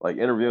like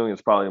interviewing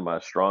is probably my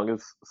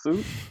strongest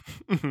suit,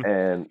 Mhm.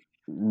 and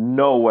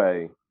no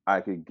way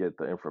I could get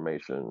the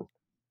information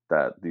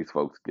that these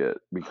folks get,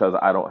 because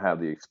I don't have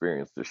the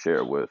experience to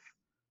share with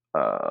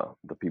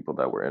the people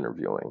that we're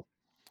interviewing.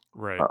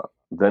 Right.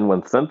 Then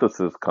when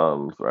synthesis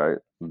comes, right,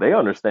 they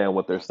understand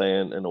what they're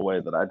saying in a way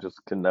that I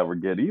just can never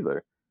get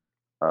either.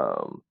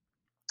 Um,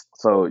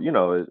 so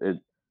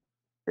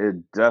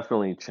it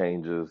definitely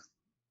changes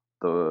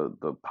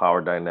the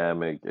power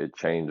dynamic. It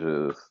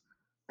changes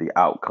the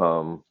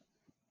outcome,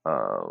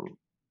 um,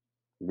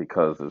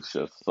 because it's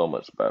just so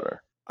much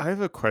better. I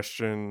have a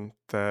question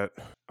that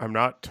I'm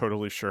not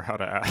totally sure how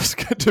to ask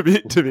to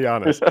be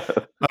honest.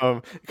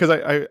 Because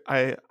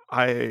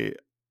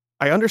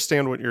I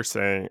understand what you're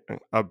saying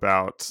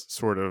about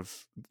sort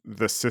of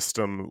the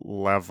system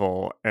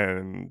level,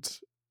 and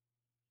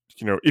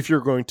if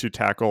you're going to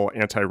tackle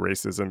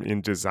anti-racism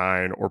in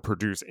design or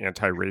produce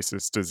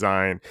anti-racist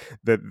design,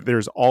 that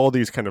there's all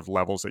these kind of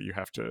levels that you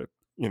have to,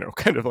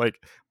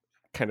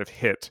 kind of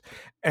hit.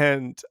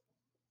 And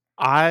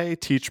I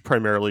teach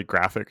primarily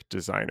graphic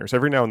designers.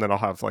 Every now and then I'll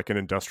have like an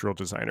industrial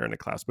designer in a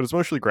class, but it's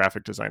mostly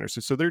graphic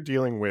designers. So they're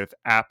dealing with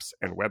apps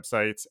and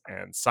websites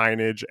and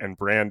signage and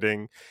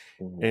branding,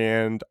 Mhm.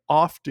 and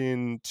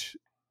often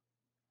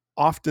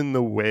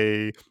the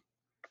way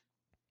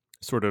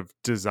sort of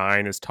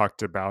design is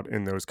talked about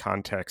in those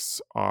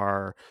contexts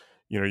are,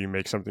 you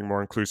make something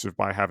more inclusive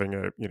by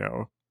having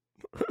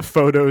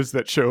photos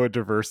that show a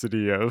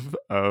diversity of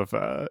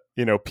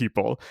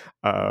people,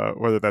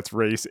 whether that's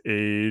race,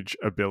 age,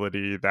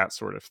 ability, that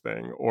sort of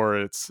thing, or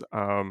it's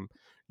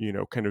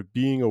kind of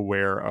being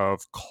aware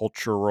of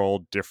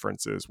cultural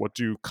differences. What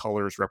do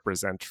colors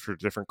represent for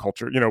different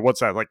culture?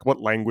 What's that like?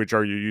 What language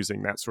are you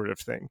using? That sort of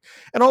thing.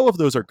 And all of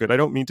those are good. I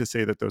don't mean to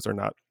say that those are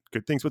not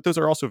good things, but those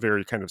are also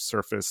very kind of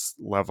surface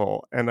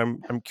level. And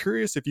I'm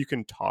curious if you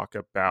can talk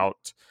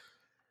about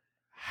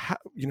how,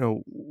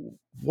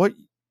 what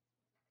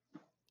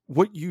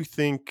what you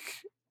think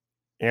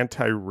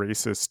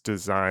anti-racist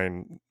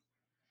design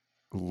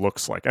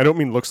looks like. I don't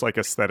mean looks like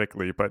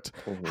aesthetically, but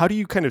Mhm. how do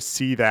you kind of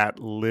see that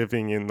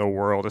living in the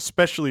world,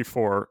 especially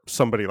for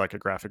somebody like a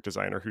graphic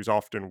designer who's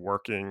often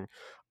working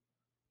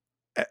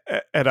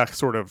at a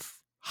sort of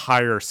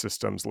higher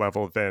systems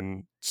level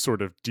than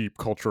sort of deep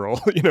cultural,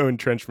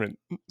 entrenchment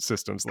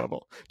systems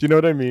level. Do you know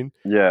what I mean?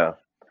 Yeah.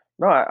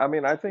 No, I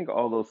mean, I think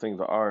all those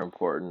things are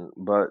important,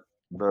 but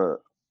the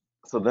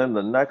so then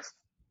the next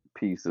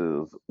piece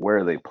is, where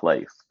are they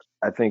placed?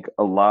 I think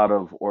a lot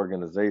of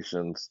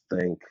organizations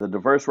think the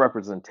diverse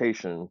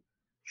representation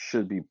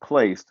should be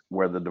placed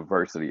where the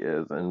diversity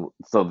is. And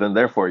so then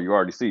therefore you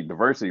already see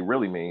diversity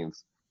really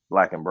means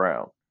black and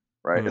brown,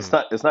 right? Mm.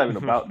 It's not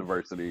even Mhm. about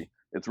diversity.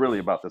 It's really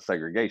about the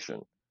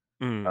segregation.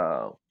 Mm.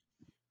 Um,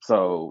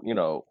 so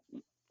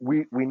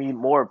we need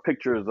more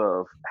pictures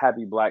of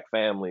happy black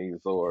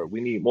families, or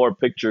we need more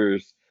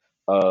pictures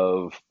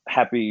of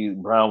happy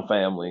brown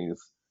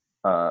families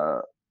uh,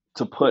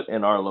 to put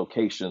in our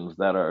locations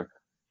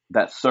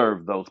that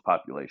serve those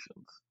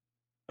populations,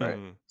 right?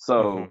 Mhm.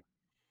 So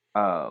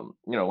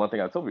Mhm. one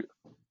thing I told you,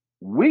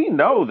 we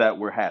know that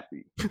we're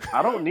happy.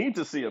 I don't need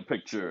to see a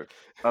picture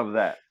of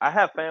that. I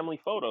have family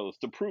photos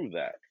to prove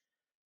that.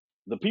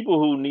 The people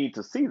who need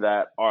to see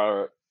that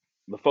are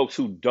the folks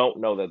who don't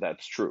know that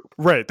that's true.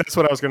 Right, that's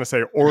what I was gonna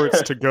say, or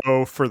it's to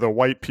go for the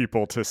white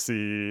people to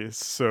see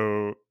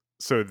so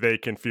they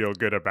can feel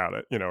good about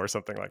it, or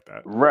something like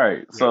that.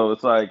 Right. Yeah. So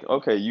it's like,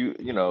 okay,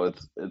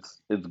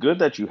 it's good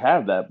that you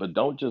have that, but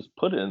don't just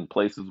put it in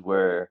places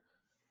where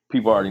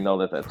people already know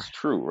that that's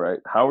true, right?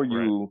 How are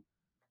Right. you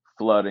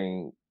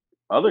flooding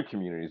other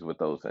communities with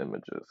those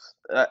images?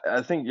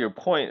 I think your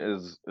point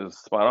is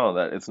spot on,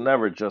 that it's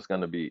never just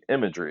going to be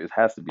imagery. It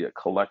has to be a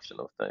collection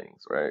of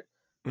things, right?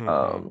 Mhm.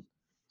 Um,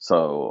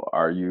 so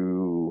are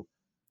you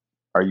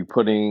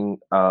putting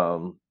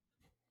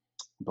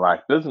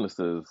black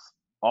businesses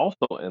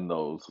also in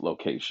those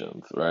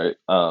locations, right?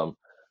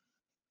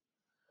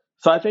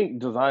 So I think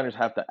designers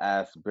have to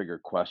ask bigger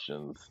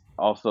questions.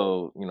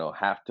 Also,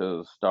 have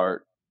to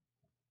start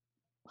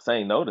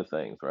saying no to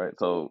things, right?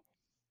 So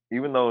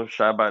even though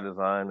Shy by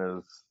Design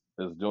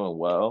is doing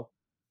well,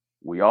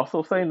 we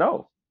also say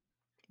no.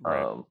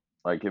 Right.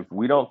 Like, if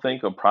we don't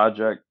think a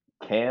project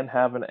can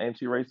have an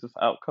anti-racist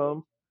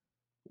outcome,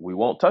 we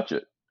won't touch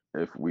it.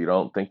 If we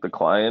don't think the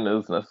client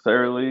is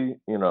necessarily,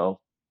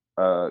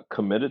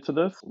 committed to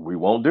this, we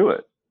won't do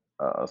it.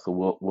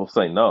 So we'll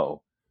say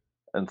no.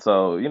 And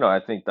so, I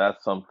think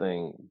that's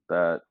something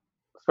that,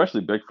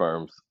 especially big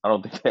firms, I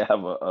don't think they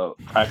have a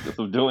practice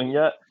of doing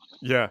yet,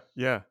 Yeah,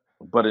 yeah.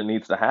 but it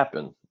needs to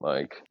happen.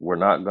 Like, we're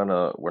not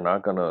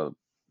gonna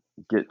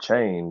get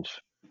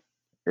change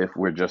if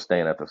we're just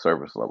staying at the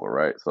service level,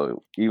 right?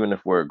 So even if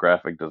we're a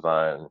graphic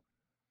design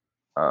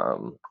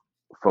um,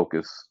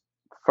 focused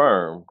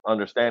firm,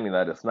 understanding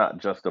that it's not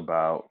just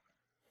about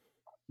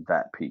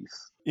that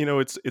piece.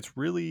 It's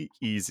really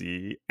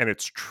easy and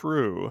it's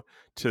true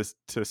to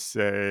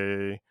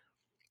say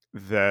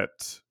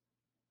that,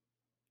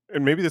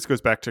 and maybe this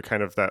goes back to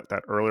kind of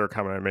that earlier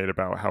comment I made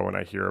about how when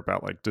I hear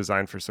about like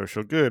design for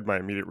social good, my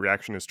immediate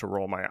reaction is to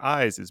roll my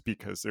eyes, is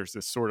because there's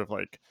this sort of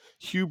like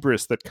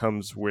hubris that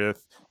comes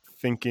with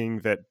thinking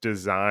that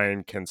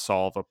design can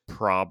solve a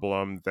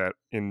problem that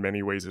in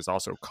many ways is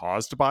also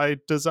caused by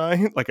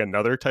design, like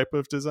another type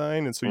of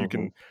design. And so you Hmm.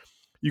 can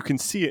you can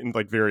see it in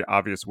like very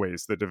obvious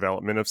ways, the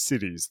development of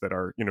cities that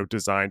are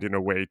designed in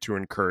a way to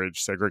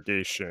encourage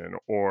segregation,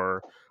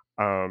 or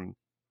um,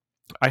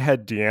 I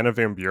had Deanna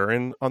Van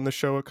Buren on the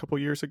show a couple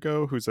years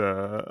ago, who's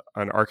an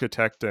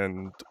architect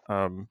and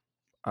kind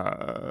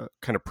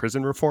of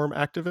prison reform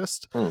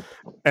activist,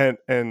 Mm.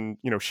 and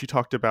she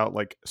talked about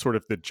like sort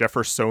of the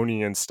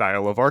Jeffersonian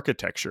style of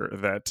architecture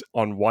that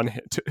on one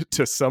hand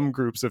to some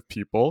groups of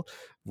people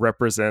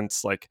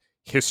represents like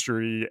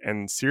history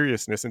and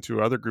seriousness, and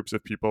to other groups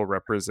of people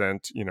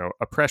represent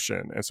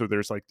oppression. And so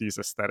there's like these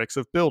aesthetics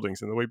of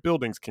buildings and the way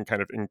buildings can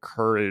kind of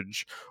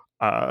encourage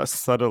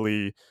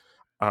subtly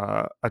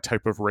a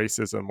type of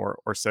racism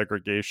or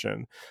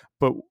segregation.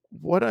 But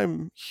what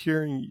I'm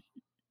hearing,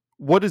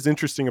 what is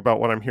interesting about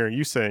what I'm hearing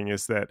you saying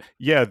is that,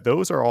 yeah,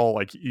 those are all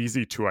like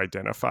easy to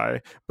identify,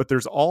 but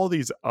there's all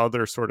these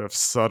other sort of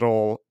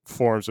subtle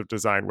forms of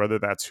design, whether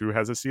that's who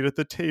has a seat at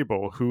the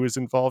table, who is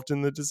involved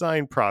in the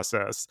design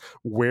process,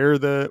 where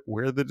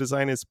the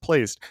design is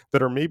placed,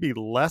 that are maybe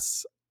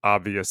less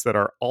obvious, that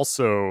are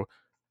also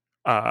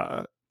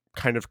uh,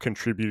 kind of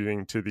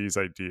contributing to these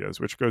ideas,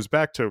 which goes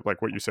back to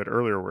like what you said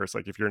earlier, where it's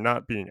like if you're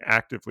not being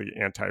actively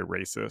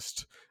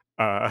anti-racist,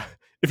 uh,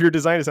 if your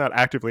design is not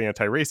actively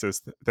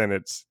anti-racist, then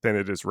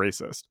it is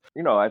racist.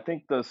 I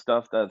think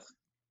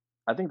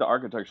I think the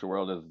architecture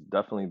world has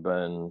definitely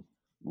been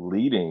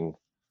leading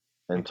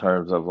in Hmm.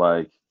 terms of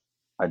like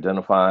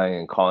identifying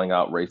and calling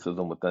out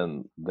racism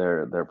within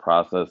their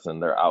process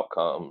and their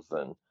outcomes,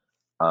 and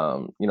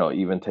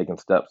even taking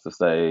steps to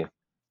say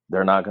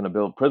they're not going to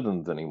build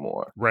prisons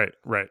anymore. Right,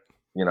 right,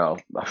 You know,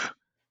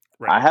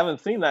 right. I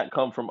haven't seen that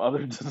come from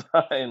other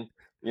design,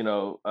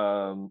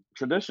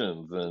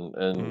 traditions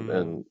Mm,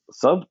 and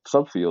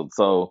subfields.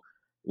 So,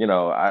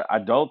 I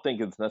don't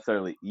think it's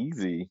necessarily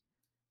easy.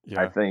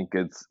 I yeah, think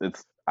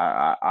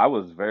I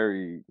was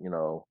very,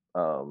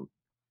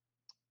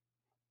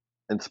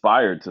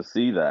 inspired to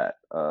see that.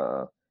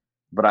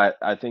 But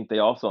I think they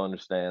also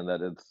understand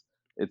that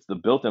it's the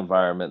built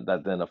environment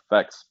that then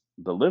affects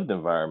the lived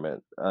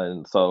environment.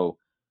 And so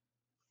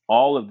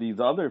all of these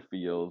other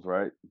fields,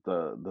 right?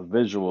 The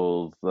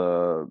visuals,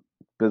 the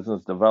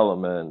business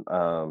development,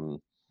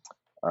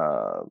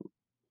 uh,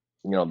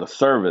 the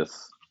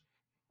service,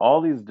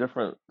 all these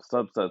different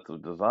subsets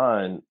of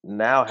design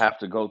now have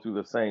to go through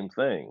the same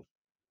thing.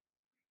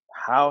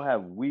 How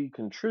have we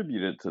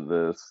contributed to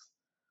this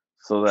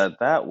so that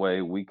that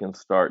way we can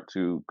start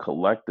to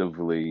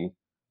collectively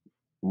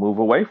move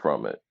away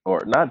from it,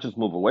 or not just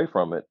move away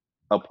from it,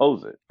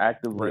 oppose it,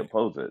 actively Right.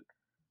 oppose it,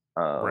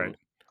 Right. um,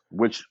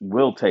 which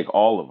will take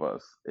all of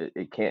us.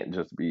 It can't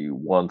just be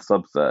one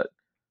subset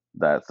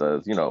that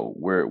says,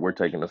 we're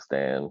taking a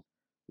stand.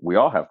 We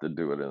all have to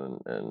do it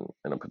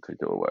in a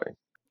particular way.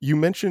 You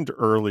mentioned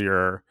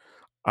earlier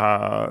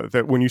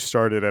that when you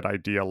started at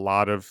ID, a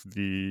lot of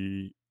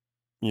the,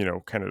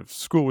 kind of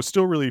school was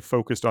still really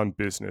focused on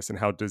business and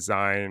how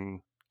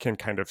design can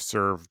kind of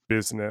serve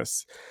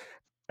business.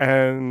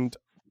 And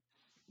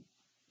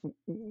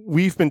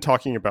we've been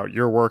talking about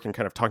your work and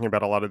kind of talking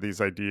about a lot of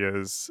these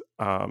ideas,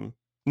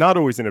 not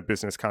always in a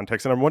business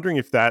context. And I'm wondering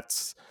if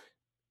that's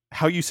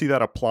how you see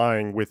that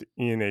applying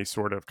within a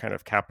sort of kind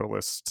of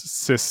capitalist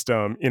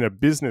system in a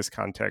business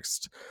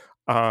context.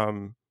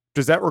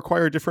 Does that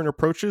require different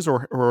approaches,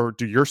 or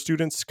do your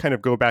students kind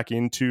of go back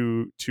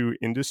into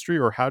industry,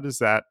 or how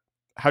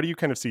do you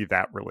kind of see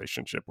that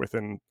relationship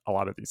within a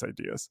lot of these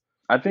ideas?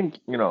 I think,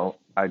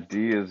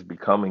 ideas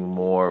becoming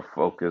more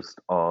focused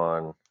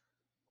on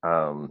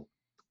um,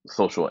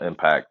 social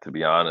impact, to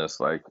be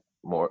honest. Like,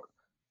 more,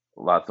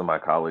 lots of my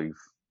colleagues,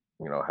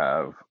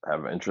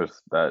 have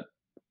interests that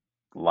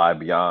lie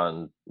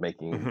beyond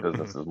making Mhm, mhm.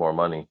 businesses more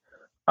money,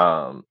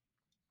 um,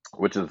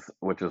 which is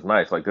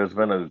nice. Like, there's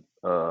been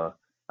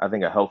I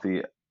think, a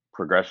healthy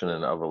progression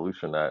and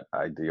evolution at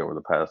ID over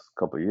the past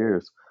couple of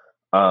years,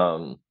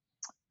 um,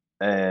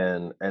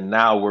 and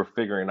now we're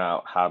figuring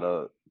out how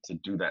to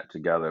do that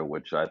together,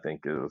 which I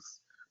think is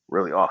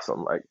really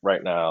awesome. Like,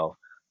 right now,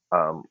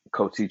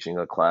 co-teaching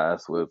a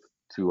class with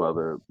two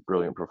other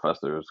brilliant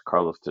professors,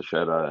 Carlos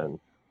Teixeira and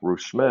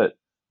Ruth Schmidt,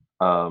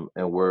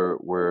 and we're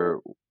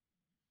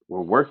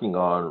working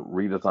on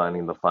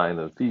redesigning the find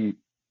and feed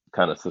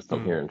kind of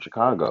system Mm, here in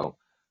Chicago.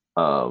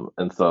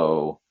 And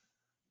so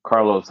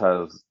Carlos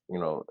has,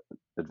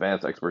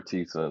 advanced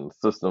expertise in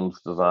systems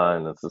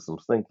design and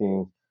systems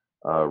thinking.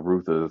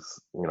 Ruth is,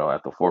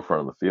 at the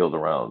forefront of the field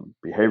around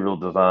behavioral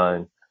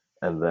design.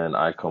 And then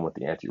I come with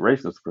the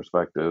anti-racist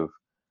perspective.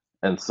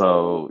 And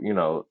so,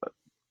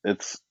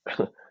 it's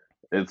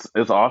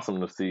it's awesome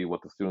to see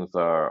what the students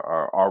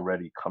are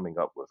already coming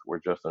up with. We're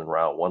just in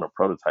round one of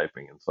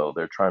prototyping, and so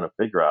they're trying to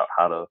figure out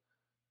how to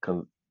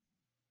con-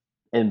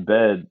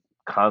 embed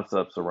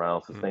concepts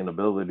around mm.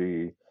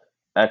 sustainability,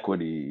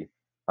 equity,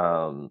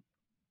 um,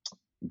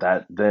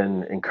 that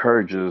then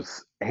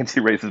encourages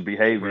anti-racist Right.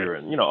 behavior,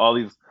 and all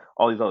these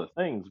other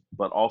things,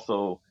 but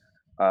also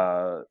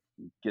uh,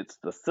 gets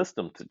the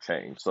system to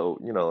change. So,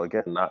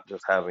 again, not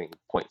just having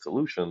point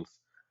solutions.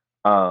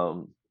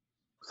 Um,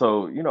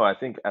 so, I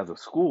think as a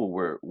school,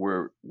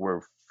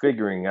 we're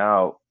figuring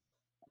out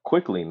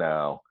quickly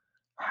now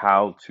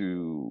how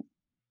to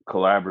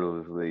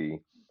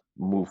collaboratively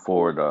move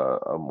forward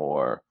a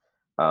more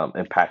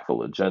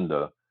impactful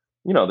agenda.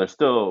 There's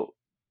still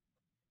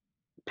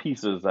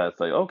pieces that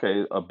say,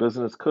 okay, a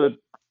business could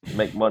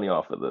make money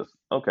off of this.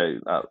 Okay,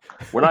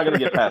 we're not going to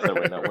get past that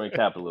right now. We're in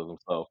capitalism,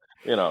 so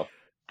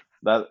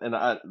that's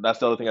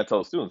the other thing I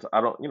tell students.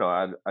 I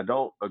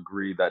don't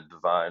agree that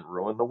design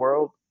ruined the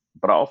world,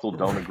 but I also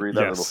don't agree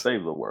that it'll Yes.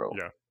 save the world.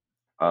 Yeah.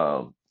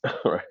 Um,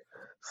 right.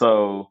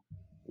 So,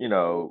 you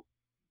know,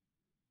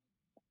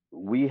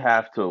 we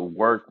have to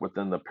work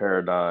within the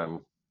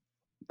paradigm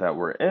that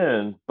we're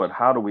in, but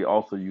how do we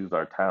also use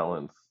our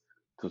talents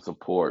to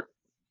support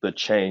the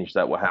change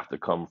that will have to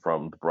come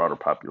from the broader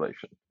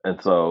population?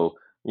 And so,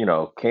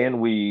 can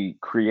we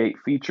create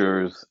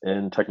features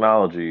in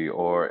technology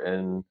or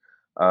in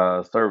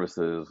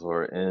services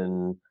or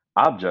in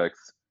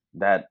objects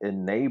that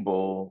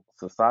enable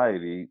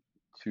society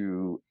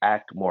to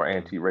act more Mm.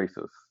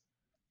 anti-racist?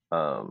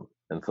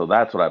 And so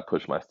that's what I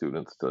push my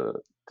students to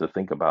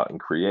think about and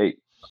create.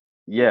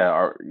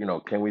 Yeah,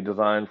 can we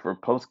design for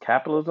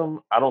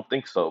post-capitalism? I don't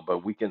think so,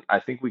 but I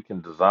think we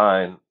can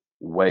design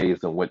ways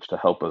in which to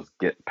help us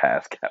get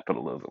past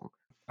capitalism.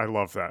 I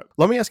love that.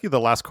 Let me ask you the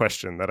last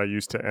question that I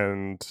use to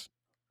end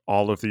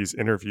all of these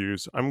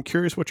interviews. I'm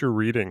curious what you're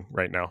reading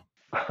right now.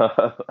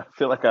 I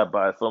feel like I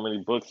buy so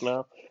many books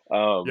now.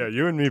 Yeah, Um,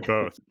 you and me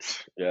both.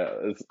 yeah,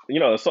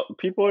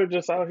 people are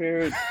just out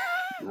here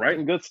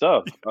writing good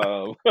stuff.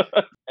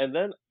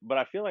 But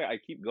I feel like I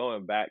keep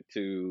going back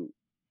to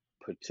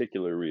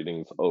particular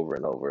readings over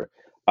and over.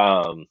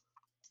 Um,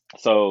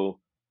 So,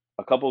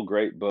 a couple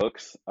great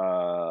books.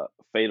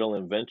 Fatal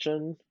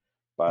Invention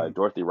by Mm,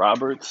 Dorothy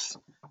Roberts.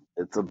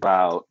 It's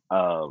about,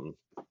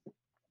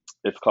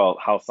 it's called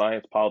How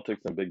Science,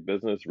 Politics, and Big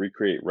Business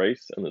Recreate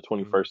Race in the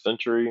mm. 21st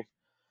Century.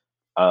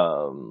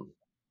 Um,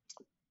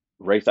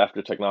 Race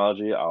After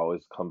Technology. I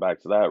always come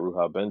back to that.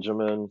 Ruha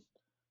Benjamin.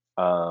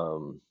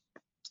 Um,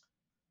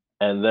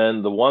 and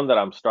then the one that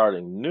I'm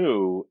starting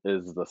new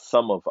is The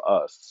Sum of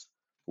Us,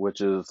 which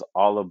is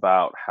all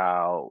about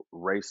how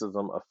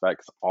racism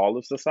affects all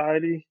of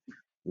society,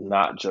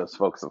 not just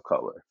folks of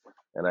color.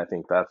 And I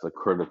think that's a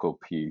critical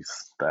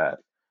piece that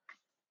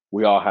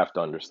we all have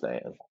to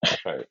understand.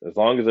 Right? As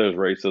long as there's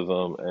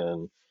racism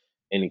and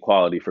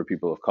inequality for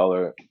people of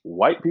color,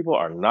 white people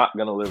are not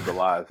going to live the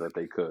lives that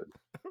they could.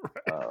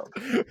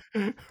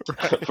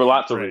 Right, for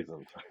lots of right,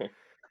 reasons.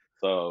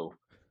 So,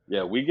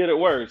 yeah, we get it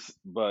worse,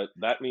 but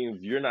that means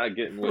you're not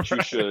getting what you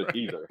right, should right.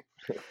 either.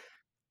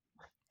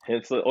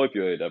 Hence the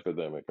opioid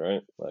epidemic,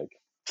 right? Like,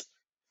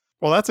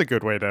 Well, that's a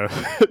good way to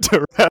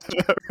to wrap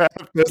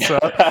this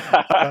up.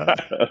 Uh, I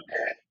feel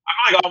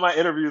like all my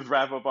interviews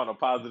wrap up on a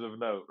positive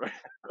note, right?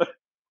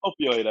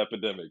 Opioid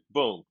epidemic,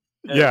 boom.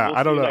 And yeah, we'll I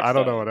see don't you know. I next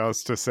don't know time. what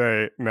else to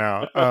say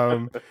now.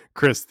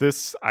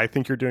 Chris, I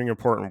think you're doing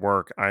important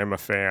work. I am a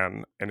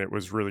fan, and it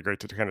was really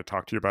great to kind of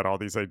talk to you about all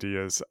these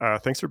ideas.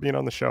 Thanks for being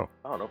on the show.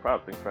 Oh, no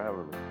problem. Thanks for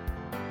having me.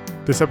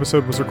 This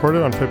episode was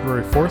recorded on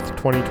February 4th,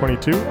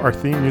 2022. Our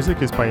theme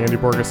music is by Andy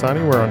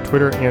Borgasani. We're on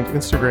Twitter and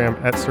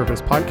Instagram at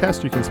Surface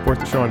Podcast. You can support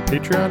the show on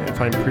Patreon and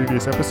find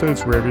previous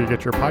episodes wherever you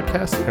get your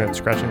podcasts and at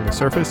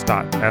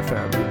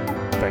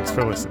scratchingthesurface.fm. Thanks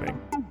for listening.